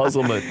did the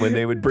puzzlement when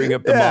they would bring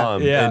up the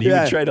mom, and he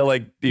would try to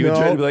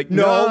be like,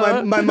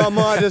 no, my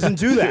mama doesn't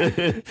do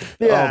that.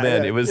 Oh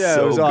man, it was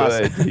so good.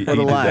 Awesome. He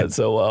did that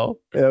so well.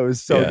 Yeah, it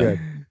was so good.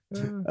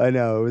 I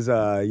know it was.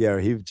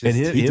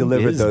 He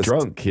delivered those.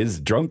 His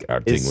drunk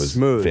acting was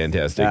smooth,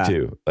 fantastic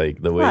too.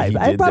 Like the way he did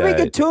I probably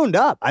get tuned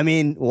up. I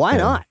mean, why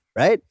not?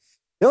 Right?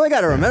 You only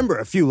got to remember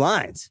a few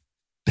lines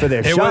for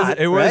their shot.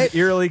 It was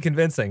eerily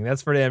convincing.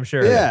 That's for damn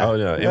sure. Yeah. Oh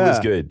no, it was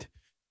good.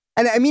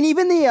 And I mean,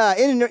 even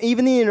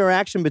the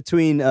interaction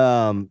between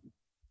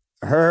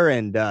her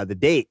and the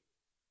date.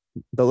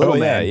 The little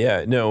man.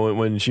 Yeah. No,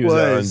 when she was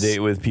out on a date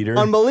with Peter.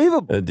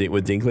 Unbelievable. A date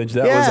with Dinklage.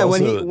 That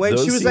was also, when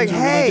she was like,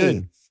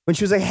 hey. When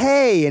she was like,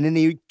 hey, and then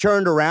he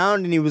turned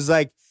around and he was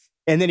like,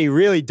 and then he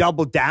really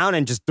doubled down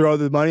and just threw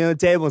the money on the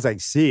table and was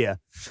like, see ya.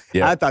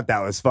 Yeah. I thought that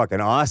was fucking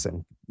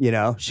awesome. You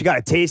know, she got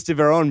a taste of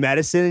her own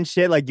medicine and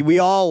shit. Like we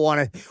all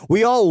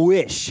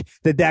wish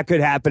that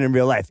could happen in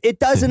real life. It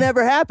doesn't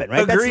ever happen,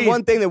 right? Agreed. That's the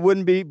one thing that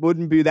wouldn't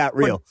be that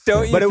real.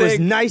 But it was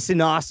nice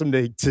and awesome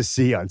to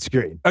see on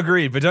screen.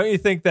 Agreed. But don't you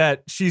think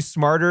that she's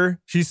smarter?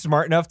 She's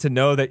smart enough to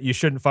know that you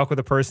shouldn't fuck with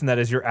a person that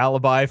is your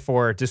alibi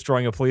for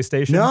destroying a police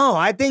station? No,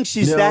 I think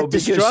she's that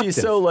destructive.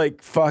 She's so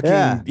like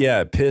fucking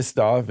pissed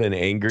off and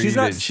angry. She's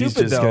not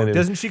stupid though.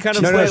 Doesn't she kind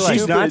of play like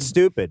she's not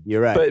stupid.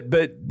 You're right.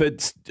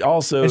 But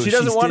also and she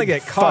doesn't want to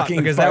get caught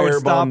because that would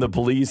stop the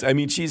police. I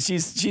mean,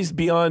 she's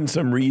beyond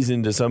some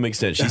reason to some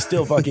extent. She's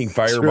still fucking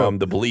firebombed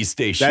the police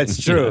station.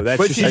 That's true.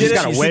 But she did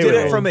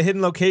it from a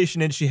hidden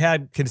location and she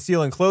had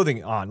concealing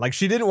clothing on. Like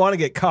she didn't want to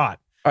get caught.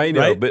 I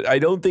know, right? but I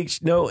don't think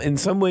in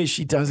some ways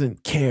she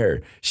doesn't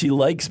care. She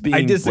likes being.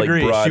 I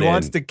disagree. Like, she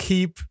wants to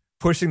keep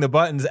pushing the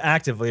buttons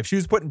actively. If she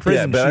was put in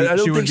prison, but I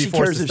don't she would think be she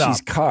forced cares to if stop.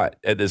 she's caught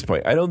at this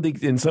point. I don't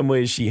think in some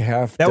ways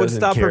that would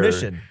stop her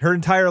mission. Her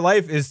entire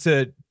life is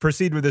to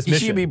proceed with this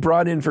mission. She'd be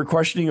brought in for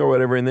questioning or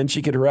whatever, and then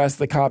she could harass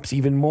the cops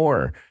even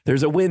more.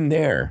 There's a win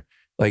there.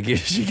 Like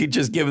she could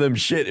just give them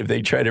shit if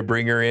they try to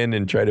bring her in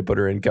and try to put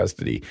her in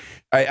custody.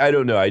 I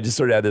don't know. I just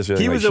sort of had this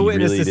feeling. He was a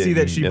witness to see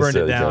that she burned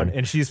it down,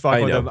 and she's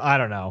fucking with him. I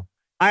don't know.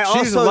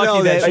 She's also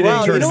know that I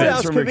didn't turn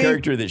sense from her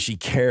character that she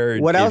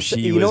cared. What else? If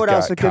she you know what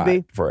else it could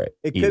be for it?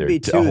 It could be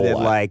too that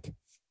like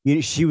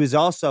she was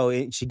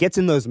also she gets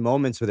in those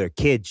moments with her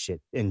kid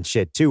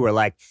shit too, where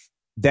like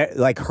that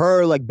like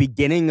her like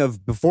beginning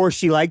of before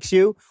she likes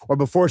you or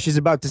before she's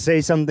about to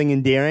say something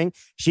endearing,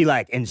 she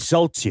like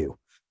insults you,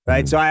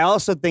 right? So I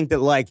also think that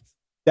like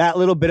that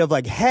little bit of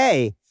like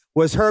hey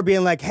was her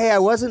being like, hey, I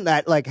wasn't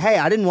that, like, hey,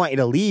 I didn't want you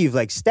to leave,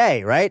 like,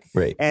 stay, right?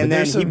 Right. And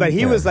then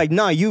he was like,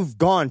 no, you've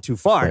gone too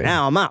far. Right.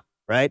 Now I'm out,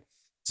 right?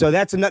 So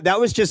that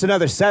was just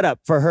another setup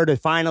for her to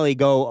finally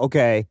go,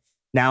 okay,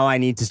 now I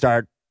need to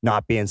start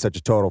not being such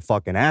a total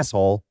fucking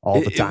asshole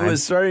all the time. It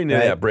was starting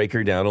to break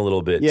her down a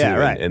little bit, yeah, too.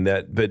 Right. And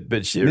that,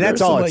 but she,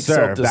 that's all it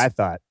served, I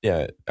thought.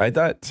 Yeah, I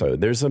thought so.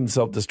 There's some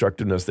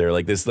self-destructiveness there,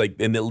 like this, like,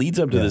 and it leads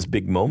up to this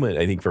big moment,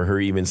 I think, for her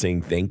even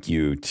saying thank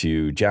you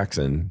to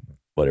Jackson,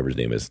 whatever his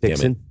name is.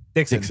 Dixon.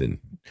 Dixon.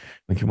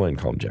 I come on,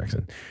 call him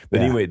Jackson.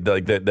 But anyway,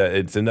 like that,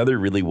 it's another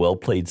really well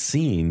played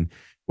scene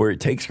where it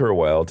takes her a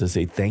while to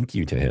say thank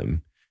you to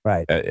him,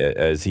 right?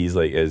 As he's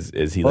like, as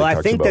he. Well, like,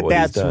 I think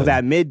that's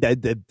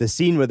the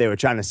scene where they were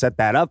trying to set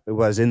that up. It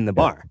was in the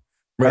bar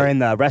or in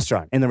the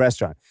restaurant.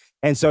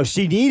 And so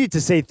she needed to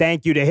say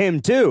thank you to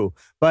him too,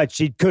 but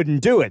she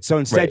couldn't do it. So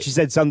instead, she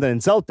said something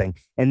insulting.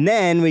 And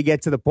then we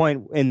get to the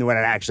point when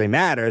it actually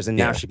matters, and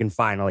now she can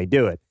finally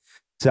do it.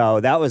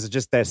 So that was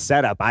just their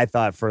setup, I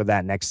thought, for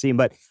that next scene.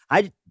 But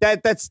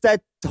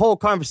that whole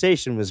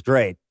conversation was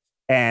great,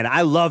 and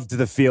I loved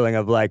the feeling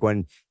of like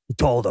when he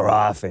told her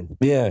off, and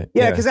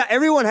because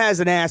everyone has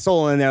an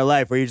asshole in their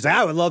life where you're just like,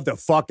 I would love to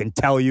fucking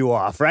tell you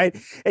off, right?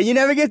 And you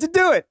never get to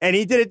do it, and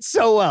he did it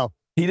so well.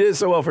 He did it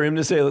so well for him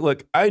to say,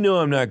 "Look, I know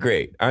I'm not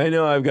great. I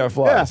know I've got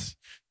flaws."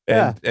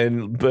 But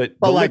like,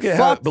 look at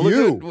fuck how,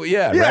 you.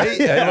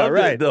 right? I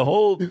loved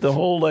the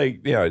whole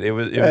like, it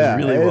was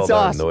really well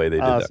done awesome. the way they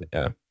did that.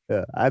 Yeah.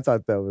 Yeah, I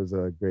thought that was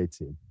a great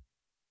scene.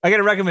 I got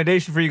a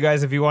recommendation for you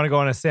guys if you want to go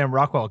on a Sam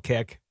Rockwell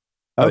kick.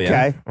 Okay.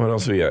 Yeah? What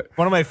else we got?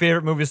 One of my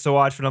favorite movies to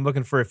watch when I'm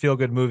looking for a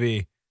feel-good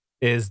movie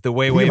is The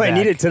Way Back. You might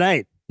need it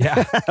tonight.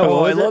 Yeah. I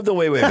love The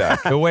Way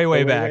Back. The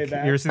Way Back. You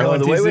ever seen that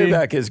one, The Way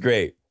Back is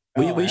great.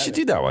 We should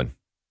do that one.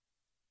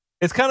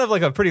 It's kind of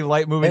like a pretty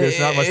light movie. There's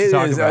not much to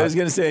talk about. I was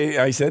going to say,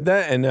 I said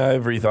that, and now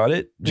I've rethought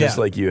it, just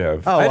like you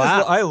have. Oh,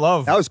 wow. I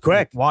love that was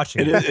quick.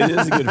 Watching it. It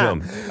is a good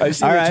film. I've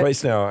seen it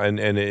twice now, and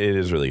it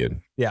is really good.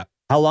 Yeah.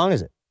 How long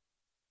is it?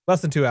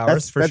 Less than 2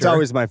 hours. That's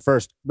always my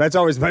first. That's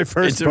always my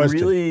first.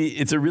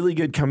 It's a really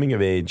good coming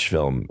of age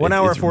film. 1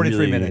 hour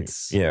 43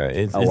 minutes. Yeah,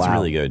 it's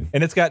really good,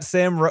 and it's got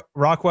Sam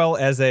Rockwell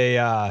as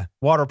a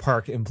water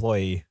park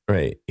employee.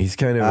 Right, he's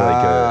kind of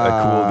like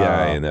a cool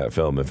guy in that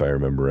film, if I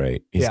remember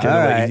right. He's kind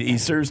of like he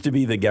serves to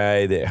be the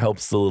guy that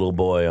helps the little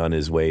boy on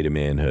his way to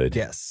manhood.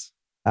 Yes.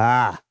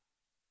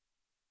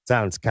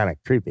 Sounds kind of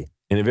creepy.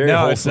 In a very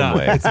wholesome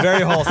way. It's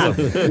very wholesome.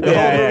 The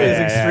whole movie is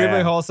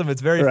extremely wholesome.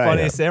 It's very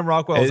funny. Sam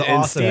Rockwell is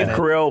awesome. And Steve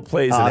Carell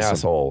plays an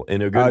asshole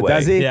in a good way.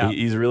 Does he? Yeah.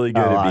 He's really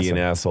good at being an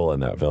asshole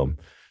in that film.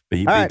 But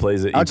he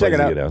plays it. I'll check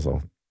it out. Good asshole.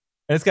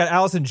 And it's got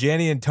Allison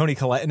Janney and Toni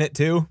Collette in it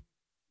too.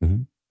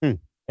 Mm-hmm.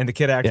 And the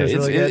kid actor is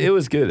really good. It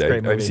was good.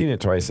 I've seen it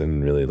twice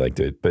and really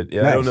liked it. But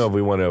I don't know if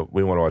we want to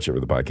watch it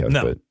for the podcast.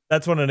 No, but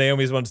that's one of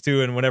Naomi's ones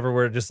too. And whenever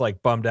we're just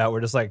like bummed out,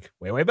 we're just like,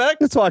 way back.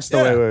 Let's watch The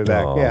Way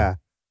Back. Aww.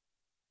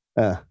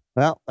 Yeah.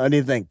 Well, what do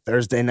you think?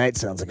 Thursday night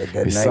sounds like a good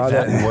night. We saw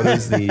that in what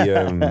is the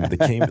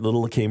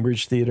little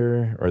Cambridge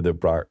Theater or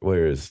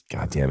where is?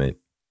 God damn it!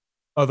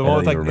 Oh, the one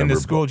with like in the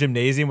school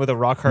gymnasium with the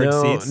rock hard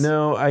seats.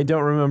 No, I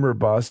don't remember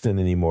Boston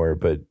anymore.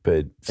 But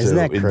isn't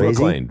that in crazy?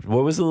 Brookline,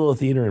 what was the little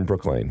theater in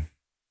Brookline?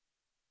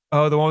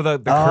 Oh, the one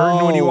with the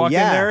curtain when you walk in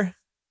there.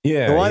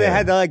 Yeah, the one that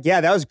had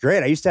that was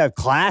great. I used to have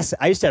class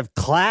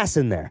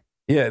in there.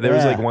 Yeah, there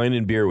was like wine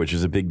and beer, which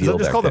is a big deal. Is it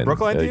just called the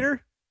Brookline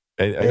Theater?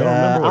 I don't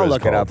remember what I'll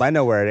look called. it up. I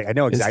know where it. I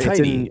know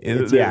exactly.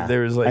 It's tiny.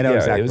 There was like, I know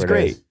exactly it was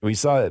great. We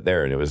saw it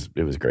there, and it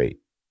was great.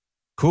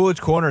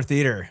 Coolidge Corner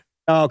Theater.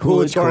 Oh,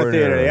 Coolidge Corner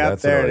Theater. Yep,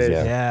 there it is.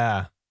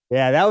 Yeah.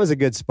 Yeah, that was a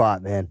good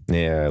spot, man.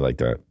 Yeah, I like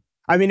that.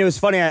 I mean, it was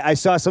funny. I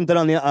saw something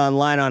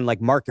online on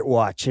like Market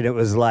Watch, and it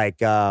was like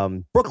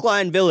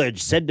Brookline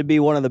Village said to be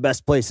one of the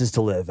best places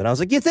to live. And I was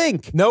like, you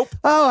think? Nope.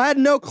 Oh, I had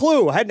no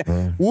clue.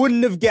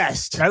 Wouldn't have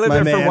guessed. I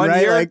lived there for 1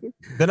 year. Like,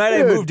 the night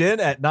I moved in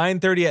at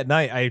 9:30 at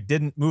night, I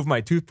didn't move my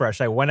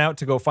toothbrush. I went out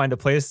to go find a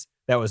place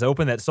that was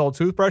open that sold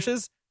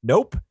toothbrushes.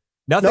 Nope.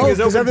 Nothing is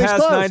open past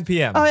closed. 9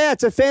 p.m. Oh, yeah,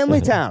 it's a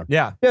family town.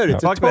 Yeah. Dude,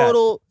 it's a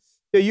total...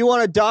 You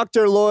want a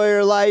doctor,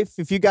 lawyer life?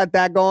 If you got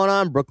that going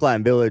on,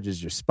 Brookline Village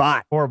is your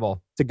spot.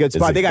 Horrible. It's a good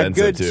spot. They got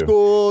good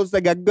schools. They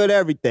got good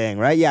everything,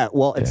 right? Yeah.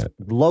 Well, it's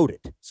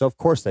loaded. So, of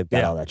course, they've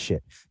got all that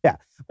shit. Yeah.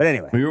 But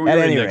anyway. We were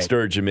next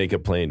door to Jamaica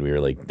Plain. We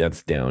were like,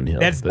 that's downhill.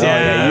 That's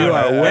down. You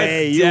are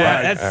way.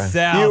 That's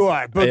south. You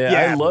are. But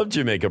I love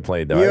Jamaica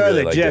Plain, though. You're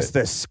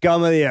the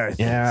scum of the earth.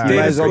 Yeah.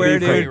 Davis Square,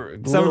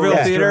 dude. Somerville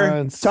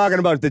Theater. Talking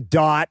about the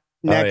dot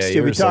next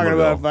to me. Talking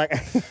about.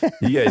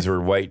 You guys were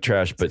white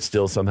trash, but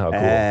still somehow cool.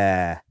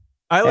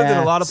 I lived in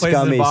a lot of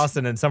places in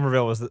Boston, and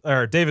Somerville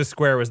or Davis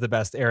Square was the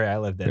best area I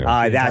lived in.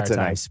 That's a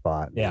nice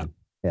spot. Man.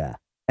 Yeah.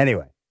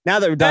 Anyway, now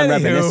that we're done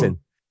reminiscing,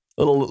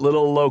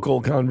 little local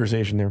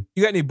conversation there.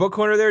 You got any book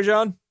corner there,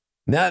 John?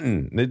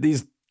 Nothing.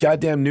 These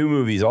goddamn new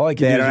movies. All I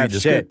can do is read the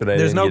script, but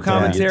there's no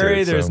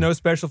commentary. There's no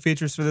special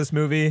features for this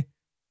movie.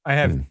 I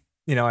have,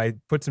 I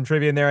put some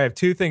trivia in there. I have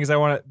two things I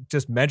want to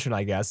just mention,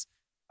 I guess.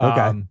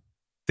 Okay.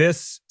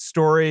 This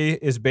story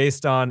is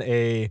based on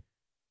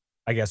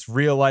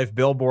real life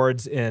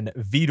billboards in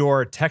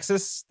Vidor,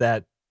 Texas.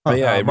 That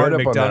I read Martin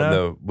up McDonagh, on that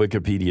in the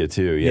Wikipedia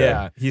too.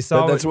 Yeah, he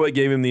saw. That's what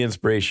gave him the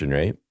inspiration,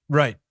 right?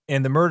 Right,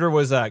 and the murder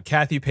was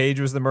Kathy Page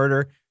was the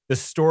murder. The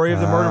story of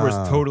the murder was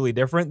totally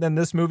different than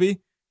this movie.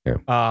 Yeah.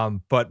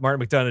 But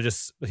Martin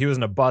McDonagh he was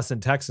in a bus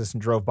in Texas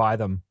and drove by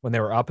them when they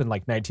were up in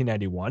like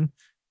 1991,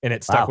 and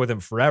it stuck with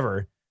him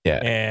forever. Yeah,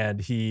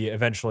 and he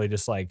eventually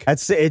just like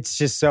it's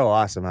just so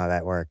awesome how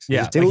that works.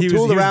 Yeah, he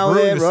was around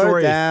with it, the wrote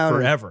story it down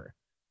forever.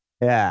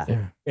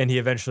 Yeah. And he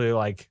eventually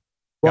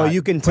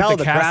you can tell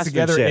the cast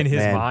together in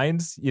his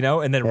mind,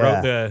 and then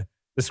wrote the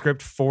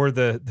script for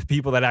the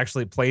people that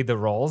actually played the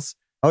roles.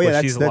 Oh yeah,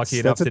 which he's lucky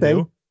enough to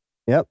do.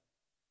 Yep.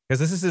 Because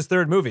this is his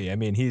third movie. I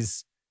mean,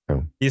 he's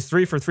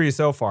 3 for 3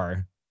 so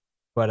far.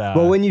 But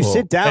when you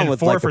sit down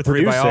with 4 for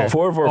 3 by all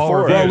 4 for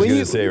 4, I was going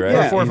to say, right?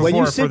 Yeah, 4 for when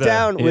 4 you sit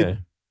down with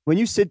when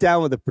you sit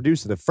down with a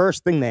producer, the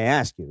first thing they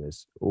ask you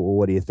is,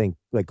 "What do you think?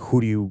 Like, who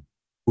do you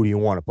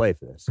want to play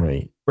for this?"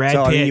 Right. Brad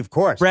Pitt, I mean, of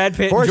course, Brad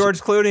Pitt, and George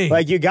Clooney.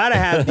 Like you gotta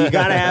have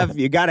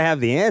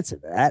the answer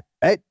to that,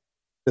 right?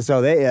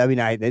 So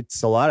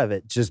it's a lot of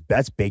it. Just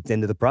that's baked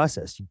into the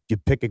process. You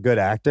pick a good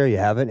actor, you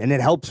have it, and it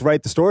helps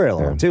write the story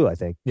along too. I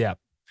think. Yeah.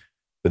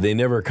 But they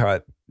never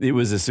caught. It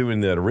was assumed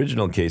in that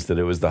original case that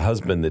it was the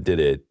husband that did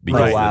it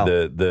because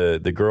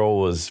the girl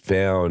was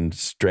found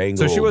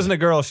strangled. So she wasn't a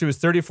girl; she was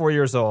 34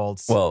 years old.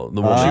 Well, she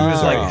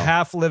was like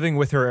half living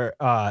with her.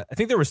 I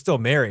think they were still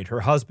married, her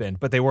husband,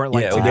 but they weren't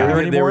together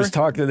anymore. There was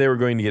talk that they were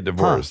going to get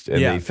divorced,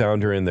 and they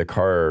found her in the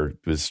car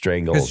was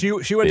strangled. Because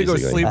she went to go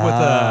sleep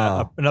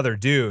with another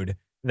dude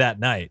that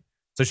night.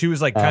 So she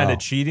was like kind of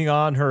cheating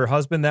on her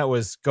husband that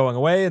was going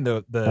away, and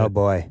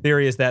the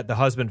theory is that the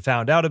husband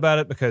found out about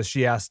it because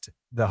she asked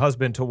the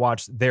husband to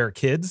watch their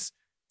kids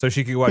so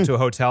she could go out to a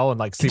hotel and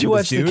like sleep with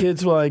this dude. Could you watch the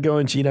kids while I go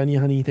and cheat on you,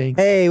 honey?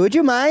 Thanks. Hey, would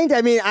you mind?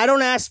 I mean, I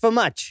don't ask for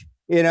much,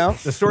 The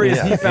story is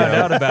he found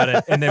out about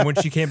it, and then when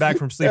she came back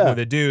from sleeping with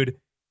a dude,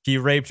 he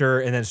raped her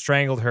and then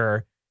strangled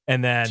her,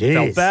 and then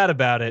felt bad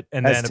about it,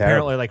 and then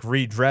apparently like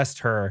redressed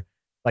her,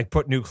 like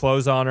put new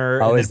clothes on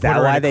her. Oh, and is then that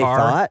put her why in a they car.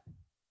 thought?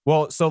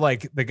 Well, so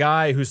like the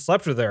guy who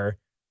slept with her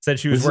said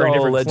she was this wearing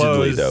different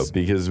allegedly, clothes. Though,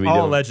 because we all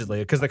don't... allegedly,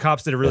 because the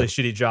cops did a really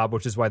shitty job,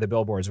 which is why the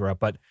billboards were up.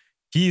 But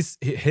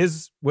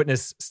his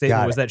witness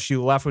statement was that she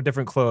left with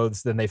different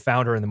clothes than they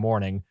found her in the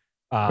morning.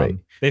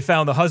 They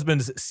found the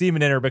husband's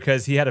semen in her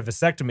because he had a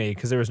vasectomy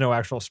because there was no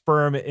actual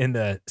sperm in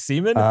the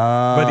semen,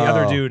 but the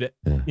other dude,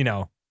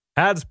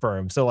 had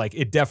sperm. So like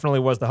it definitely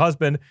was the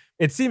husband.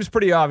 It seems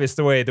pretty obvious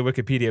the way the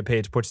Wikipedia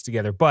page puts it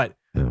together. But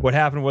what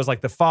happened was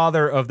like the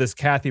father of this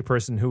Kathy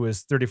person who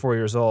was 34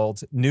 years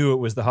old knew it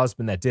was the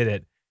husband that did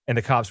it, and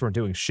the cops weren't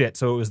doing shit.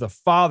 So it was the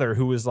father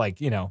who was like,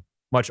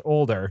 much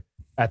older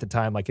at the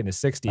time, like in his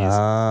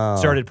 60s,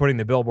 started putting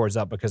the billboards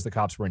up because the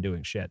cops weren't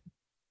doing shit.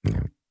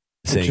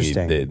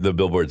 Saying the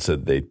billboard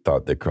said they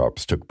thought the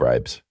cops took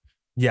bribes.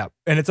 Yeah.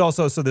 And it's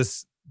also,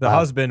 the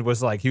husband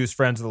was like, he was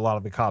friends with a lot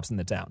of the cops in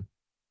the town.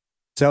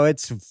 So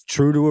it's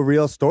true to a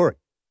real story.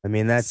 I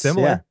mean, that's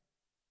similar. Yeah.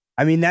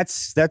 I mean,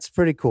 that's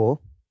pretty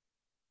cool.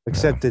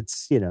 Except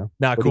it's,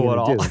 not cool at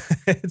all.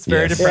 It's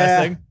very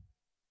depressing.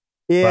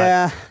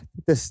 Yeah.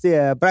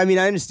 But I mean,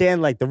 I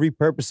understand like the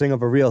repurposing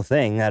of a real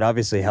thing that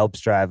obviously helps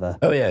drive a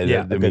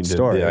good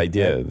story. The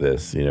idea of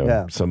this,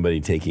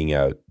 somebody taking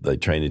out,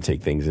 like trying to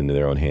take things into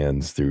their own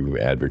hands through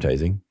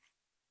advertising.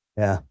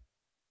 Yeah.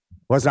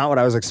 Was not what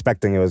I was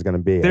expecting it was going to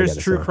be. There's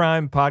true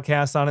crime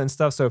podcasts on it and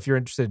stuff. So if you're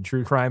interested in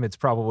true crime, it's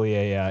probably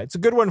it's a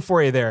good one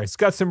for you there. It's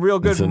got some real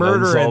good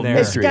murder in there.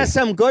 It's got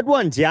some good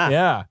ones, yeah.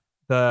 Yeah.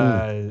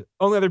 The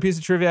only other piece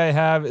of trivia I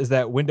have is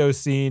that window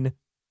scene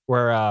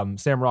where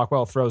Sam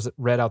Rockwell throws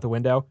Red out the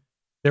window.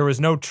 There was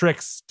no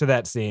tricks to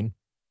that scene.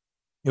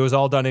 It was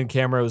all done in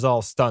camera. It was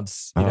all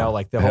stunts. You know,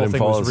 like the whole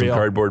thing was real. Some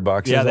cardboard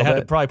boxes. Yeah, they had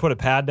to probably put a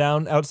pad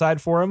down outside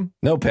for him.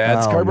 No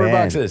pads, cardboard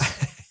boxes.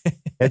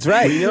 That's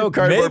right. We know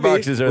cardboard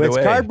boxes are the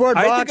way. Cardboard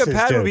boxes, I think a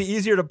pad would be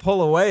easier to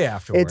pull away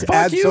afterwards. It's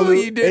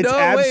absolutely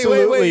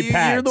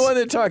pads. You're the one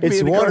that talked me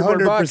into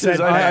cardboard boxes.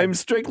 I'm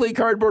strictly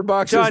cardboard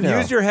boxes John, now.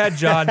 use your head,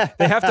 John.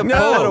 They have to pull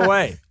it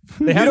away.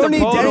 They have to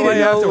pull it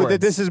away afterwards.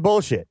 That this is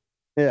bullshit.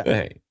 Yeah.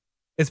 Hey.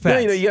 It's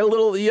pads. No, you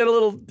got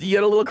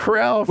a little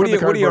corral for the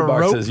cardboard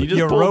boxes. You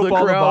just pull the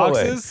corral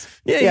away.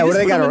 Yeah, what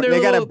they got?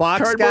 They got a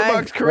box cardboard guy,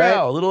 box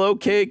corral, right? a little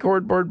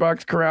cardboard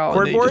box corral,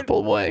 and they just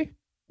pull away.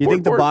 You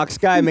think the box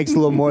guy makes a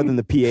little more than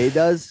the PA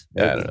does?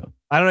 Yeah, I don't know.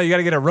 I don't know. You got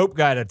to get a rope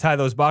guy to tie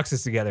those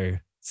boxes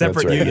together.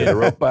 Separate unit. You get a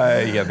rope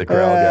guy, you got the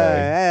corral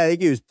guy. I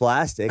think he used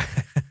plastic.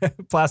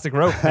 Plastic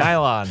rope,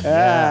 nylon.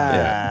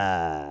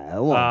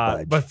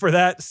 But for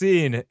that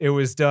scene, it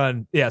was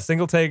done. Yeah,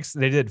 single takes.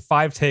 They did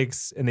 5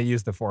 takes, and they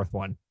used the 4th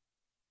one.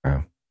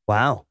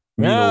 Wow.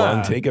 You mean the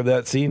long take of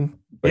that scene?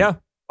 Yeah,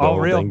 all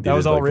real. That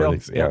was all real.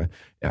 Yeah.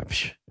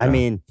 I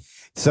mean,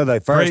 so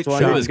the first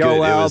one didn't go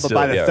well, but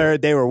by the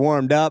 3rd, they were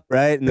warmed up,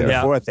 right? And then the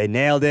 4th, they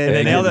nailed it. And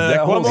they nailed it.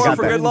 Like, one more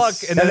for good luck.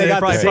 And then they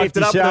probably fucked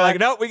it up. And they're like,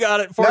 nope, we got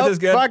it. 4th is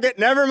good. Fuck it.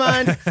 Never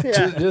mind.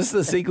 Just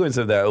the sequence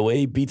of that, the way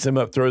he beats him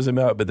up, throws him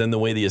out, but then the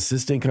way the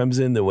assistant comes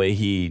in, the way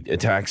he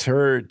attacks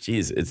her,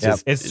 geez, it's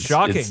just... It's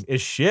shocking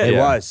as shit. It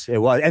was.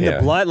 And the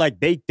blood,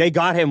 like, they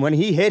got him. When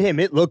he hit him,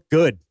 it looked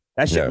good.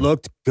 That shit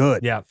looked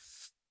good. Yeah.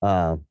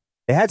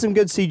 It had some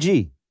good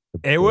CG.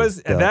 It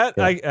was that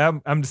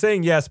I'm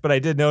saying yes, but I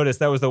did notice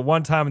that was the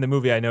one time in the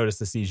movie I noticed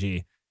the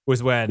CG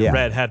was when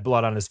Red had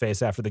blood on his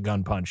face after the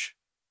gun punch.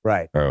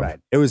 Right.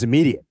 It was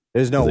immediate.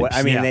 There's no way.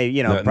 I mean, they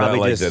probably not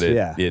like just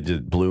it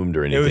just bloomed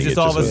or anything. It was just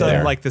all of a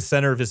sudden like the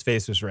center of his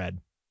face was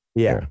red.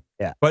 Yeah.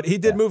 But he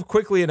did move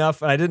quickly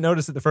enough, and I didn't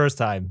notice it the first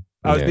time.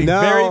 I was being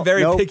very,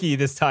 very picky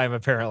this time,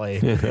 apparently.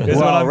 Is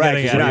what I'm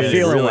getting at. You're not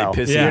feeling well.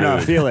 You're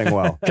not feeling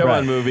well. Come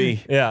on,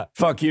 movie. Yeah.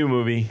 Fuck you,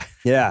 movie.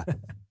 Yeah.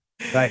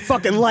 Right.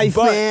 Fucking life,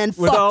 man.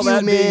 With Fuck all you,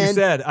 that man. being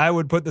said, I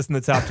would put this in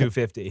the top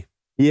 250.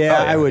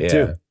 I would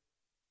too.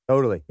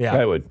 Totally. Yeah.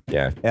 I would.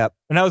 Yeah. Yep.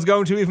 And I was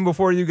going to even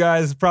before you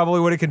guys probably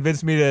would have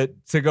convinced me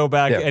to go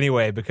back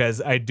anyway,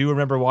 because I do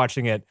remember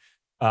watching it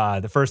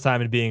the first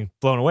time and being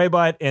blown away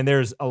by it. And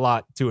there's a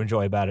lot to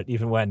enjoy about it,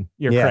 even when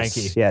you're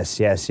cranky. Yes.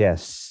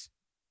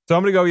 So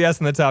I'm going to go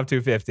yes in the top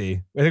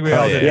 250. I think we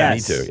all did.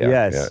 Yes. Me too.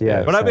 Yes.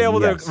 But I'd be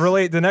able to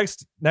relate the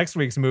next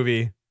week's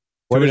movie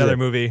to another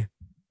movie.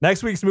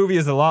 Next week's movie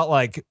is a lot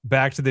like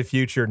Back to the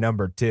Future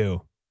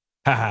 #2.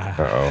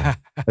 Uh-oh.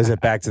 Is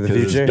it Back to the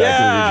Future?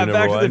 Back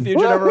to the Future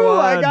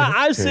 #1.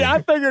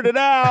 I figured it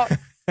out.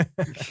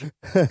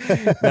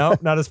 No,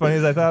 not as funny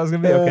as I thought it was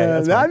going to be. Okay.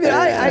 That's fine.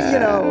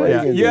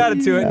 You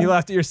added to it and you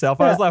laughed at yourself.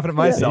 I was laughing at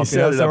myself. You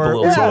set it up a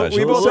little too much.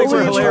 We both think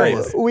we're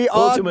hilarious. We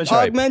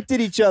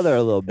augmented each other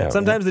a little bit.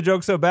 Sometimes the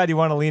joke's so bad you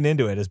want to lean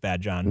into it as bad,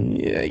 John.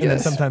 Yeah, I guess. And then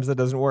sometimes that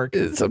doesn't work.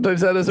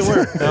 Sometimes that doesn't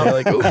work. You're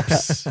like,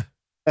 oops.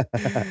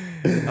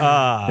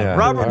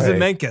 Robert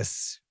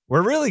Zemeckis.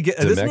 We're really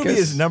getting this movie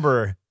is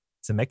number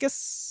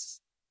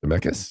Zemeckis.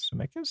 This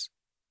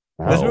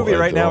movie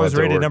right now is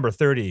rated number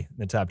 30 in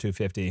the top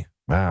 250.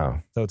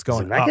 Wow. So it's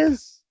going Zemeckis? up.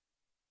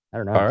 I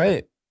don't know. All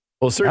right.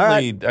 Well,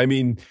 certainly, I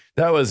mean,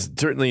 that was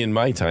certainly in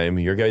my time.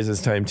 Your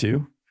guys' time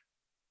too?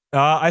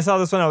 I saw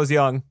this when I was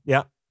young.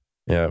 Yeah.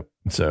 Yeah.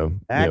 So,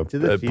 Back to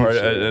the Future.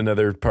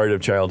 Another part of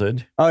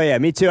childhood. Oh, yeah,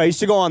 me too. I used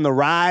to go on the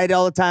ride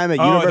all the time at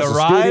Universal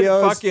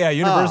Studios. Fuck yeah,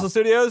 Universal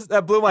Studios.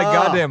 That blew my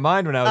goddamn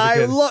mind when I was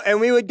a kid.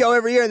 And we would go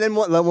every year, and then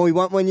when we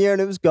went one year,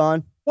 and it was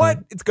gone.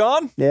 What? It's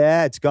gone?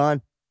 Yeah, it's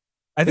gone.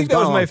 I think that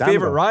was my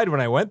favorite ride when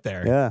I went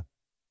there. Yeah.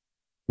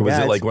 Was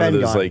it like one of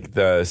those like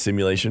the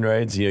simulation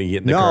rides? You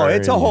get in the car. No,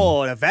 it's a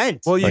whole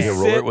event. Well,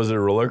 was it a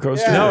roller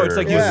coaster? Yeah. No, it's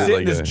like you sit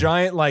in this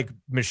giant like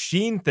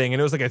machine thing,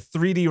 and it was like a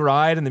 3D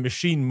ride, and the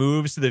machine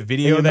moves to the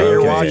video that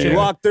you're watching. You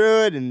walk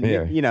through it, and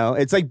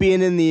it's like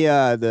being in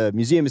the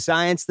Museum of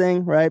Science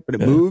thing, right? But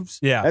it moves.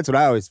 Yeah, that's what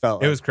I always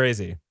felt. It was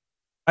crazy.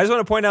 I just want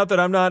to point out that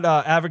I'm not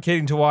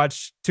advocating to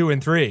watch 2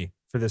 and 3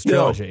 for this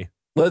trilogy.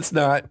 No, let's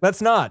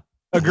not.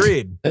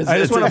 Agreed. I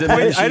just want to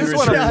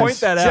point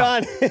that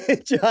out.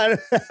 John.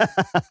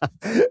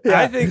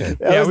 I think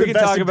we can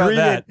talk about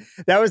that.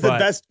 That was the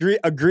best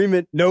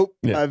agreement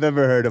I've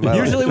ever heard of.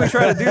 Usually we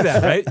try to do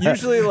that, right?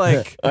 Usually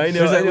like I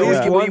know we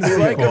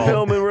like a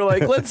film and we're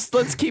like,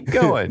 let's keep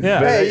going. Yeah.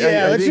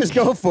 Let's just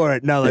go for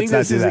it. No, let's not do that.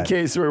 This is a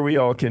case where we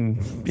all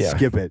can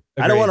skip it.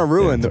 Agreed. I don't want to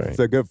ruin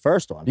the good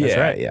first one. That's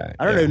right.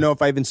 I don't even know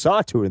if I even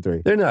saw 2 and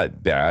 3. They're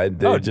not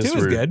bad. 2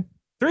 is good.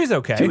 3's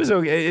okay. 2 is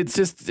okay. It's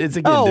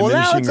again Oh, well,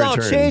 diminishing now it's all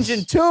returns.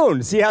 changing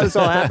tune. See how this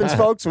all happens,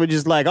 folks? We're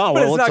just like, but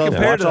it's not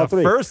compared to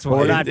the first one.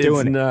 We're not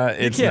doing it.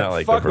 It's you can't not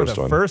like fuck the with first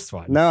the one. first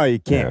one. No, you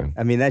can't.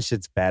 Yeah. I mean, that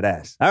shit's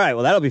badass. All right,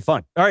 well, that'll be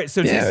fun. All right,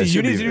 so Yeah, TC, you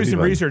it need to do be some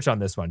fun. research on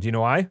this one. Do you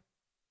know why?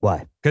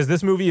 Why? Because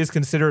this movie is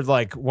considered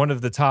like one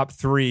of the top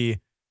 3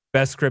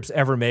 best scripts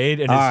ever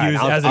made, and All it's right,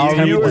 used I'll as a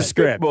read template. the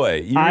script.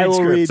 Boy, you I read will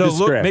scripts. read So the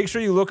script. make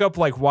sure you look up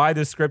like why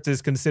this script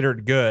is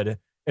considered good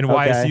and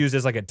why it's used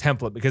as like a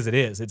template, because it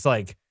is. It's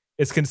like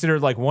it's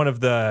considered like one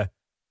of the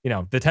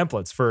the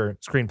templates for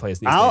screenplays these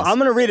days. I'm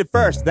going to read it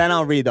first, then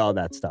I'll read all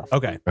that stuff.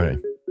 Okay. All right.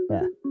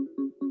 Yeah.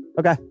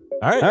 Okay.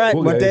 All right. All right.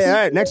 Cool, What day? guys. All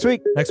right. Next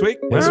week. Next week.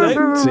 Next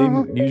Wednesday? week,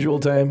 same usual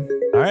time.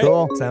 All right.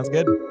 Cool. Sounds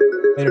good.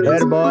 Later, dudes.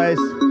 Later, boys.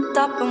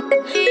 Stop 'em.